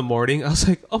woke up in the morning, I was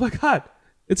like, oh my God,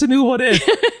 it's a new What If.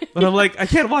 But I'm like, I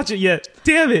can't watch it yet.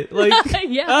 Damn it. Like,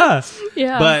 yeah.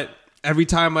 But every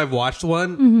time I've watched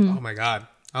one, oh my God,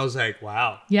 I was like,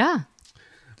 wow. Yeah.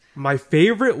 My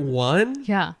favorite one?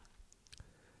 Yeah.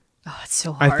 Oh, it's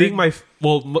so hard. I think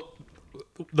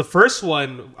the first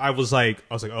one, I was like,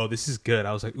 oh, this is good.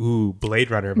 I was like, ooh,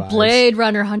 Blade Runner vibes. Blade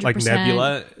Runner, 100%. Like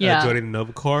Nebula joining the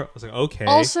Nova Corps. I was like, okay.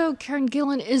 Also, Karen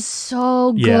Gillan is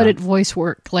so good at voice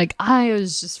work. Like, I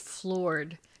was just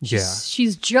floored.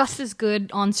 She's just as good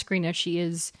on screen as she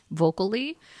is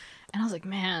vocally. And I was like,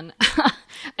 man.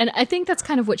 And I think that's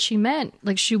kind of what she meant.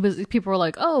 Like, people were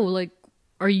like, oh, like,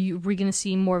 are we going to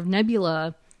see more of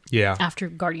Nebula? Yeah. After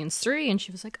Guardians 3, and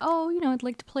she was like, oh, I'd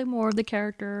like to play more of the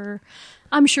character.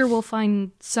 I'm sure we'll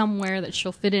find somewhere that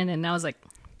she'll fit in. And I was like,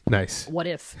 nice. What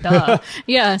if? Duh.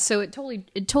 Yeah, so it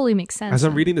totally makes sense. As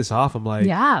I'm reading this off, I'm like,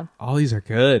 yeah, all these are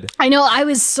good. I know, I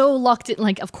was so locked in.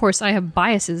 Like, of course, I have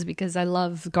biases because I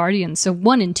love Guardians. So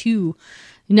 1 and 2,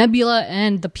 Nebula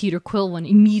and the Peter Quill one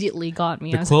immediately got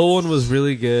me. The Quill one was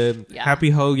really good. Yeah. Happy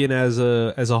Hogan as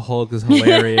a Hulk is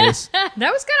hilarious. That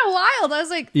was kind of wild. I was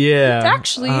like, yeah,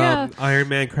 actually, yeah. Iron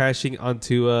Man crashing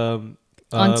onto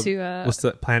what's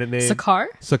the planet name?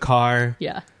 Sakaar.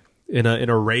 Yeah. In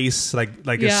a race, like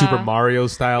a Super Mario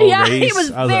style race. Yeah, he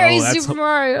was very Super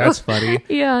Mario. That's funny.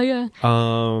 Yeah.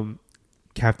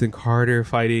 Captain Carter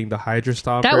fighting the Hydra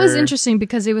Stomper. That was interesting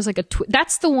because it was like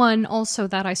that's the one also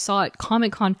that I saw at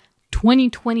Comic-Con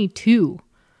 2022.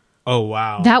 Oh,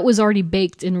 wow. That was already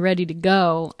baked and ready to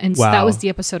go. And so that was the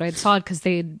episode I had saw because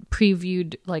they had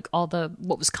previewed like all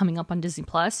what was coming up on Disney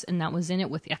Plus, and that was in it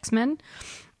with the X-Men.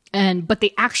 But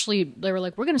they were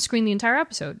like, we're going to screen the entire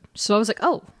episode. So I was like,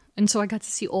 oh. And so I got to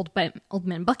see Old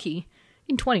Man Bucky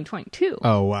in 2022.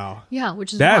 Oh, wow. Yeah,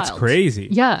 which is That's wild. crazy.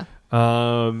 Yeah.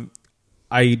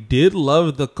 I did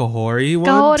love the Kahori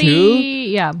one too.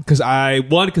 Yeah.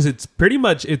 Because it's pretty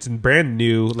much, it's brand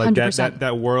new. Like 100%.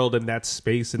 that world and that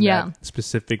space and Yeah. that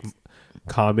specific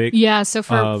comic. Yeah, so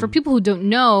for people who don't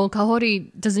know,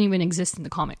 Kahori doesn't even exist in the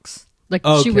comics. Like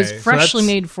she was Okay, so freshly that's-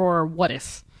 made for What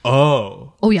If.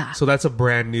 Oh. Oh yeah. So that's a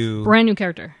brand new.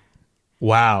 Character.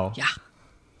 Wow. Yeah.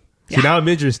 See, now I'm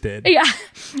interested. Yeah.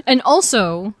 And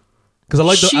also, Because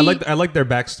I like their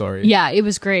backstory. yeah, it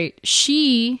was great.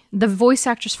 The voice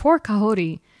actress for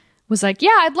Kahori, was like,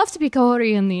 yeah, I'd love to be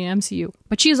Kahori in the MCU.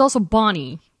 But she is also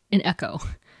Bonnie in Echo.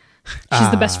 She's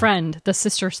the best friend, the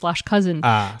sister/cousin.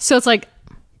 So it's like,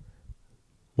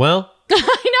 Well, I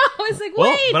know. It's like,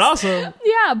 wait. but also,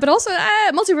 Yeah, but also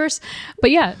multiverse.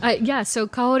 But yeah, so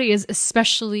Kaori is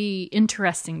especially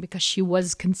interesting because she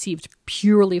was conceived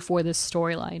purely for this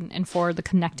storyline and for the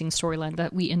connecting storyline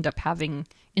that we end up having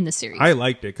in the series. I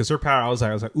liked it because her power. I was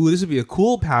like, ooh, this would be a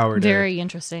cool power. Very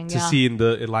interesting. to see in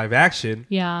live action.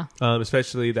 Yeah.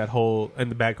 Especially that whole in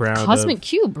the background. Cosmic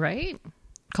Cube, right?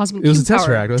 Cosmic It was Cube a Tesseract,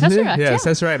 power. wasn't Tesseract, it? yeah.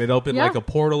 Tesseract. It opened Yeah. like a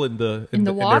portal in the water. in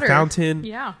their fountain.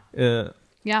 Yeah. Yeah.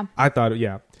 Yeah. I thought,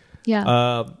 yeah.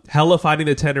 Yeah. Hella fighting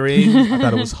the Ten Ring. I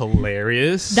thought it was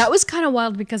hilarious. That was kind of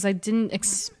wild because I didn't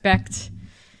expect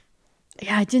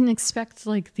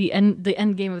like the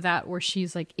end game of that where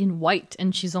she's like in white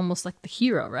and she's almost like the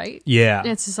hero, right? Yeah. And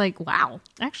it's just like, wow,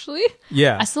 actually,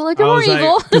 Yeah. I still like her more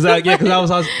evil. Because I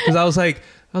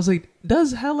was like,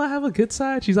 does Hela have a good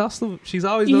side? She's always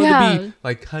known to be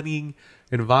like cunning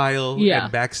and vile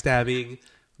and backstabbing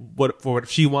for what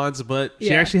she wants, but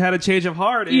she actually had a change of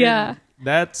heart. And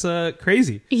that's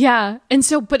crazy. Yeah, and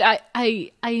so, but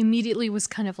I immediately was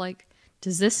kind of like,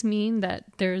 does this mean that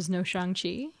there is no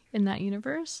Shang-Chi in that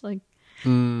universe? Like,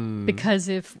 because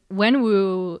if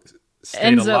Wenwu Stayed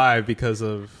ends alive because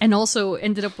of and also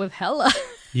ended up with Hela,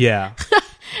 yeah,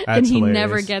 and he hilarious.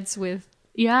 never gets with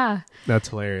That's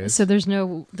hilarious. So there's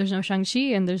no Shang-Chi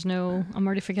and there's no, I'm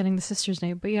already forgetting the sister's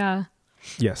name, but yeah.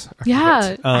 Yes.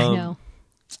 I know.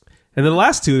 And then the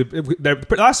last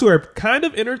two are kind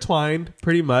of intertwined,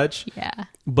 pretty much. Yeah.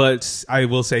 But I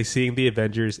will say, seeing the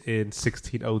Avengers in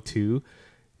 1602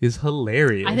 is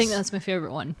hilarious. I think that's my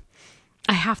favorite one.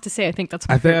 I have to say, I think that's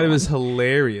my I favorite thought it was one.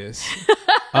 hilarious.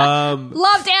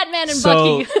 Loved Ant-Man and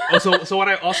Bucky. so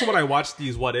when I watched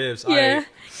these What Ifs,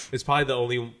 it's probably the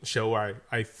only show where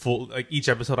I each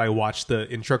episode I watch the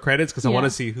intro credits because I want to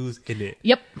see who's in it.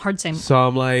 Yep, hard same. So I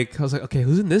was like, okay,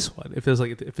 who's in this one? If it's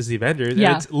the Avengers, Yeah.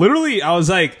 and it's literally, I was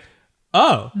like,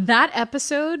 oh, That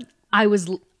episode, I was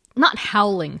not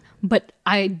howling, but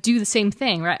I do the same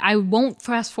thing, right? I won't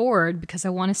fast forward because I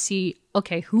want to see,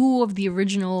 okay, who of the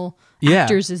original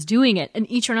actors is doing it. And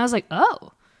each one I was like,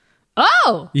 oh,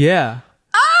 yeah,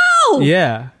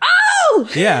 yeah.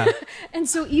 Yeah. And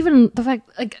so even the fact,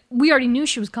 like, we already knew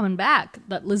she was coming back,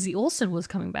 that Lizzie Olsen was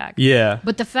coming back. Yeah.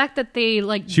 But the fact that they,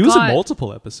 like, She was in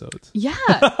multiple episodes. Yeah.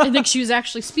 I think she was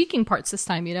actually speaking parts this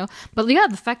time, But yeah,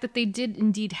 the fact that they did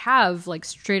indeed have, like,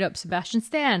 straight up Sebastian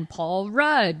Stan, Paul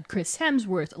Rudd, Chris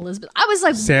Hemsworth, Elizabeth. I was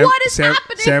like, what is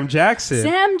happening? Sam Jackson.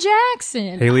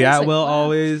 I Haley was Atwell like, wow.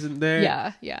 always in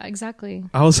there. Yeah, exactly.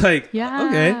 I was like, Yeah.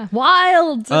 okay.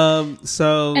 Wild.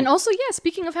 So. And also, yeah,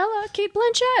 speaking of Hela, Kate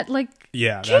Blanchett, like,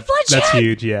 yeah, Kate that's Blanchett!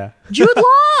 huge. Yeah. Jude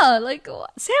Law, like,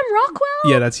 Sam Rockwell.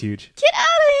 Yeah, that's huge. Get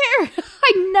out of here.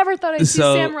 I never thought I'd see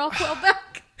So- Sam Rockwell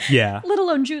back, Yeah. let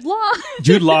alone Jude Law.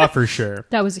 Jude Law for sure.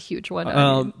 That was a huge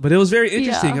one. But it was very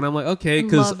interesting, Yeah. and I'm like, okay,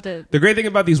 because Loved it. the great thing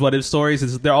about these What If stories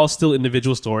is they're all still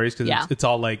individual stories because Yeah. it's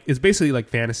all like it's basically like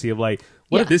fantasy of like,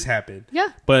 what if Yeah. this happened? Yeah.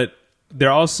 But there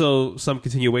are also some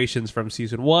continuations from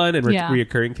season 1 and Yeah.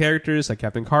 reoccurring characters like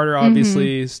Captain Carter,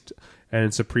 obviously,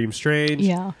 and Supreme Strange.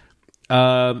 Yeah.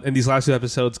 And these last two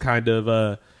episodes kind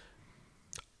of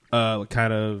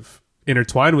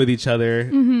intertwine with each other.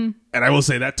 And I will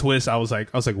say that twist, I was like,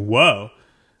 whoa.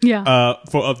 Yeah.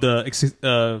 Of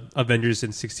the Avengers in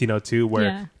 1602, where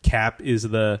Yeah. Cap is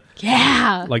the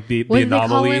What the did they call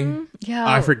anomaly. him? Yeah.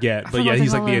 I forget, but yeah, what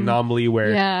he's they like the call him. anomaly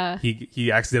where Yeah.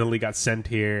 he accidentally got sent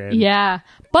here. And Yeah.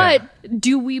 But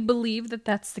do we believe that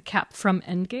that's the Cap from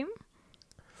Endgame?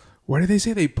 where did they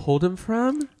say they pulled him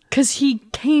from? Because he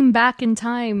came back in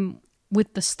time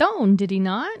with the stone, did he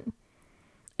not?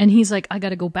 And he's like, I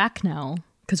gotta go back now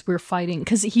because we're fighting.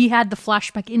 Because he had the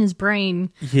flashback in his brain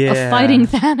of fighting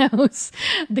Thanos.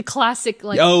 The classic,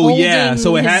 like, Oh yeah, holding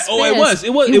so it had. his Oh, fist.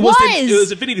 it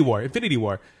was Infinity War. Infinity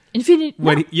War. Infinity.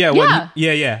 When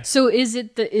yeah. So is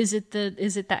it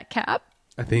that Cap?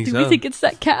 I think Do so. we think it's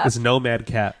that Cap? It's Nomad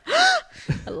Cap.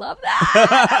 I love that. I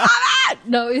love it.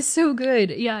 No, it's so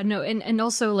good. Yeah, no, and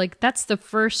also like that's the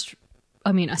first.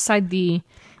 I mean, aside the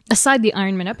aside the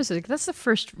Iron Man episode, that's the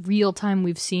first real time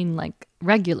we've seen like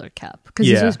regular Cap, because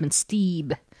he's always been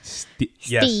Steve.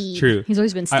 Yes, true. He's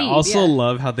always been Steve. I also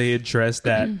love how they address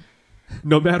that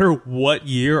no matter what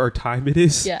year or time it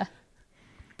is,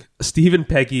 Steve and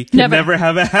Peggy can never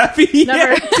have a happy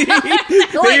ending.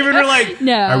 They even were like,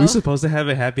 no. Are we supposed to have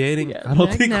a happy ending? I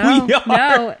don't think we are.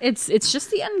 No, it's just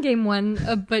the Endgame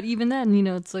one. But even then, you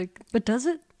know, it's like, but does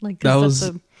it? Like, that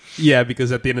was...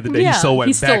 because at the end of the day, he still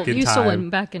went back in time. He still went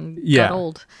back and got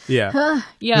old. Yeah.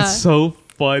 It's so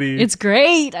funny. It's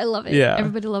great. I love it. Yeah.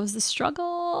 Everybody loves the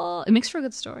struggle. It makes for a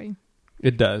good story.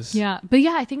 It does. Yeah. But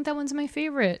yeah, I think that one's my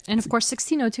favorite. And of course,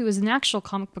 1602 is an actual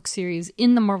comic book series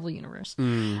in the Marvel Universe.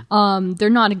 They're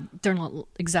not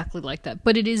exactly like that,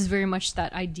 but it is very much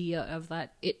that idea of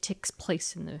that it takes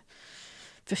place in the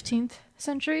 15th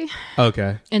century.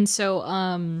 Okay. And so,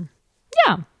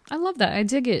 yeah. I love that. I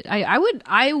dig it.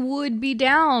 I would be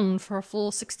down for a full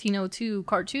 1602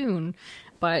 cartoon,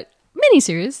 but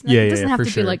miniseries. It doesn't have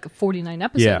to be like 49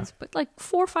 episodes, but like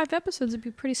 4 or 5 episodes would be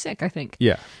pretty sick, I think.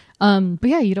 Yeah. But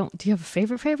yeah, do you have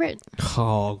a favorite?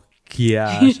 Oh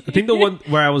gosh. I think the one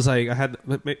where I was like,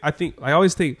 I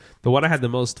always think the one I had the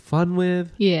most fun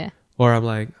with. Yeah. Or I'm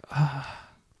like,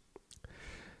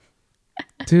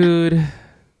 dude.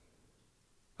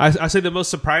 I say the most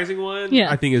surprising one.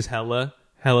 I think is Hela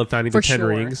finding the 10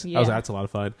 rings. Yeah. That's a lot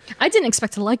of fun. I didn't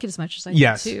expect to like it as much as I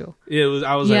did too. It was.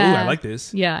 I was like, ooh, I like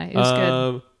this. Yeah, it was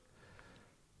good.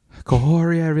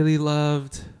 Kahori, I really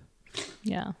loved.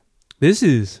 Yeah. It's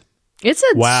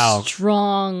a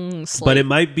strong slate. But it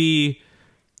might be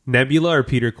Nebula or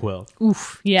Peter Quill.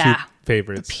 Oof, yeah. 2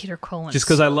 favorites. The Peter Quill one. Just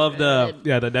because I love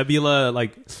the Nebula,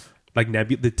 like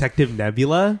Detective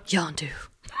Nebula. Yondu,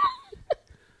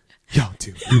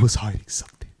 he was hiding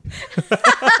something.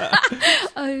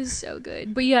 Oh, it was so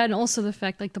good. But yeah, and also the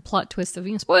fact, like the plot twist of,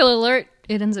 spoiler alert,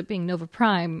 it ends up being Nova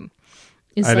Prime.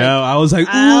 I know. I was like,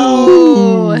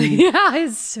 ooh. Yeah,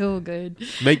 it's so good.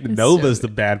 Make the Novas the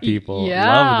bad people. Yeah.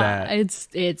 Love that.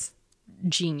 It's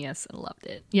genius. I loved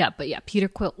it. Yeah, but yeah, Peter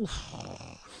Quill.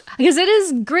 Because it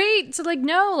is great to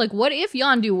what if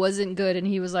Yondu wasn't good and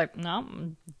he was like, no,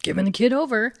 I'm giving the kid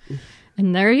over.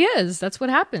 And there he is. That's what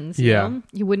happens. You know?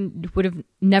 He would have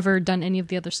never done any of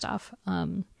the other stuff.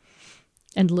 And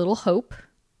Little Hope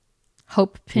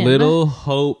Pym. Little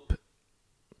Hope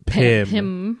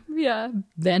Pym. Yeah.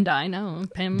 Van Dyne. No,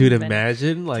 Pym. Dude,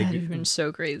 imagine that would have been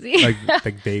so crazy.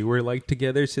 like they were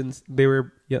together since they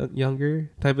were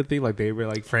younger type of thing. Like they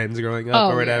were friends growing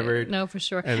up or whatever. Yeah. No, for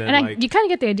sure. And then, you kind of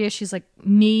get the idea. She's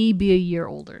maybe a year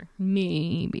older.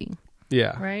 Maybe.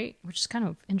 Yeah. Right? Which is kind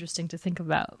of interesting to think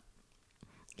about.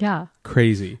 Yeah.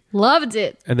 Crazy. Loved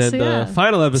it. And then the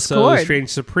final episode, Strange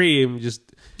Supreme, just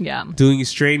doing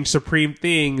strange Supreme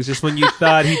things. Just when you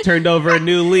thought he turned over a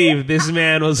new leaf, this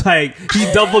man was he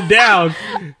doubled down.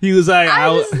 He was like,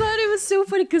 I just thought it was so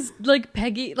funny because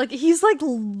Peggy, he's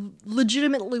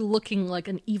legitimately looking like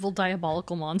an evil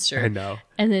diabolical monster. I know.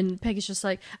 And then Peggy's just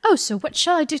like, oh, so what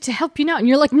shall I do to help you now? And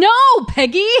you're like, no,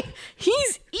 Peggy,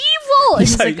 he's evil. And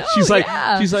she's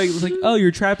like, oh, you're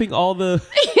trapping all the...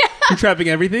 You're trapping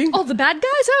everything? All the bad guys?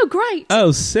 Oh, great.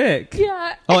 Oh, sick.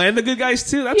 Yeah. Oh, and the good guys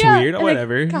too? That's weird. Oh,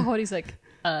 whatever. Kahori's like,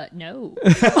 no.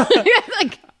 I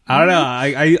don't know.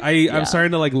 I'm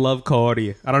starting to love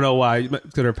Kahori. I don't know why.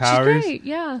 Because her powers. She's great,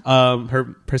 yeah. Her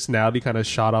personality kind of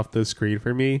shot off the screen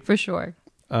for me. For sure.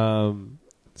 So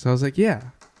I was like,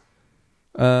 yeah.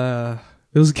 It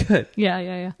was good.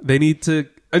 Yeah. They need to...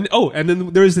 and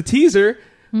then there was the teaser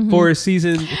for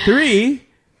season 3.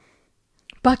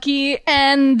 Bucky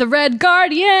and the Red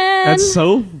Guardian. That's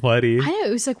so funny. I know.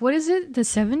 It was what is it? The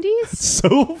 70s? It's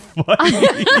so funny.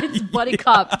 It's buddy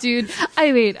cop, dude.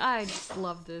 I just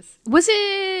love this. Was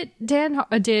it David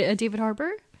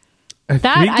Harbour?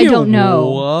 I don't know.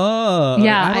 Was.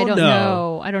 Yeah, I don't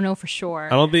know. I don't know for sure.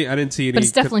 I didn't see any. But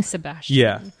it's definitely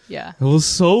Sebastian. Yeah. It was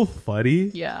so funny.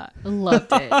 Yeah. I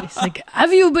loved it. It's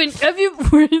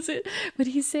where is it? What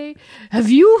did he say? Have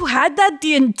you had that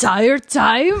the entire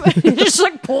time? He just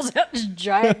pulls out this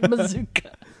giant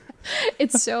bazooka.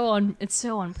 It's so on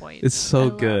point. It's so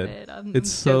good. It's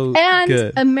so good.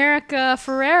 And America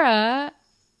Ferrera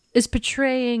is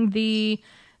portraying the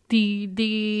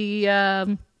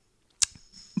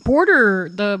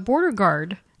border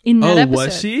guard in that episode.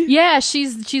 Was she? Yeah,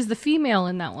 she's the female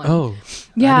in that one. Oh,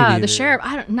 yeah, the sheriff.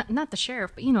 Not the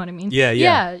sheriff, but you know what I mean.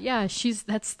 Yeah. She's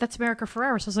that's America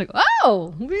Ferrera. So I was like,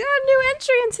 oh, we got a new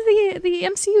entry into the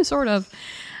MCU, sort of.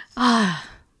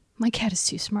 My cat is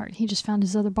too smart. He just found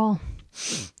his other ball.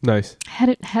 Nice. Had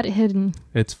it hidden.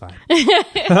 It's fine.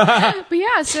 But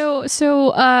yeah, so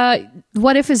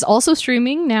What If is also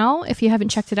streaming now. If you haven't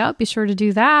checked it out, be sure to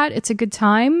do that. It's a good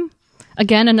time.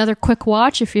 Again, another quick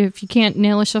watch if you can't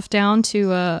nail yourself down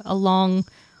to a long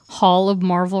haul of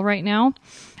Marvel right now.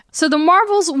 So the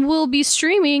Marvels will be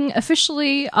streaming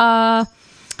officially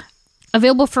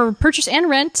available for purchase and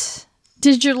rent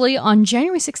digitally on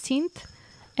January 16th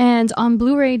and on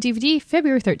Blu-ray DVD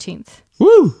February 13th.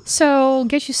 Woo! So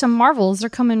get you some Marvels. They're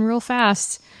coming real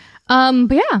fast.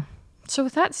 But yeah, so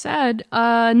with that said,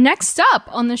 next up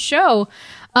on the show,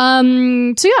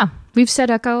 so yeah, we've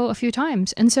said Echo a few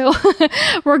times. And so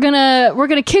we're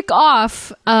gonna kick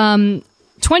off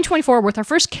 2024 with our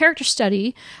first character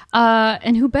study.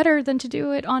 And who better than to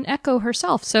do it on Echo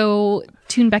herself? So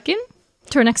tune back in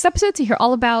to our next episode to hear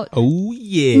all about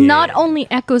not only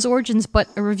Echo's origins, but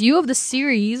a review of the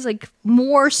series, like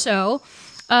more so.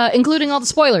 Including all the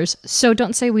spoilers. So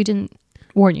don't say we didn't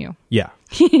warn you. Yeah.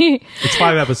 It's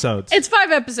 5 episodes. It's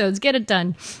 5 episodes. Get it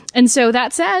done. And so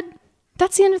that said,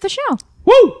 that's the end of the show.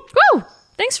 Woo! Woo!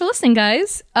 Thanks for listening,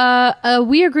 guys.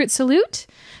 We are Groot salute.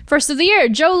 First of the year,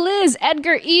 Joe, Liz,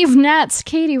 Edgar, Eve, Nats,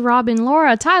 Katie, Robin,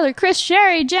 Laura, Tyler, Chris,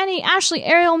 Sherry, Jenny, Ashley,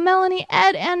 Ariel, Melanie,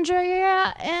 Ed,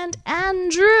 Andrea, and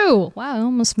Andrew. Wow, I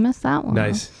almost messed that one.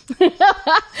 Nice.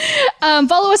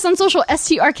 Follow us on social,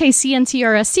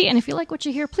 STRKCNTRST, and if you like what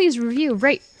you hear, please review,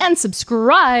 rate, and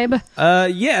subscribe.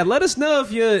 Yeah, let us know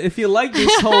if you like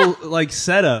this whole like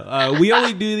setup. We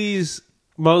only do these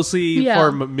mostly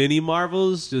for mini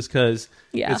Marvels, just because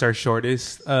it's our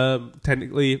shortest,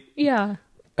 technically. Yeah.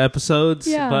 Episodes,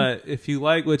 but if you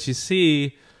like what you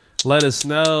see, let us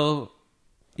know.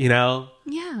 Comment.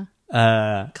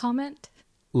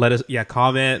 Let us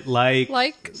comment, like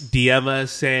DM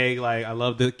us saying like I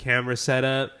love the camera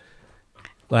setup.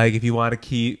 Like if you want to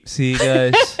keep seeing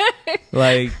us,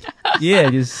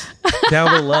 just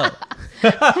down below.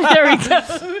 There we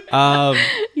go.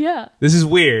 This is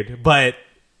weird, but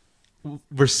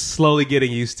we're slowly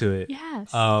getting used to it.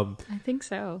 Yes. I think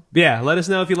so. Yeah, let us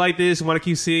know if you like this and want to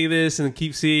keep seeing this and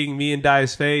keep seeing me and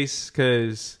Dai's face,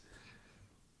 because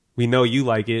we know you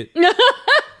like it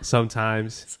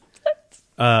sometimes.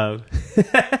 Well,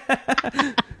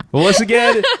 once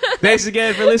again, thanks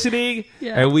again for listening,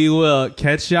 and we will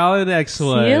catch y'all in the next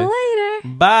one. See you later.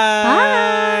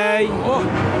 Bye. Bye.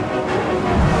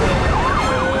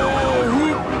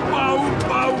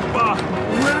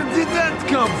 Where did that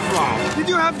come from? Did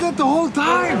you have that the whole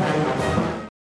time?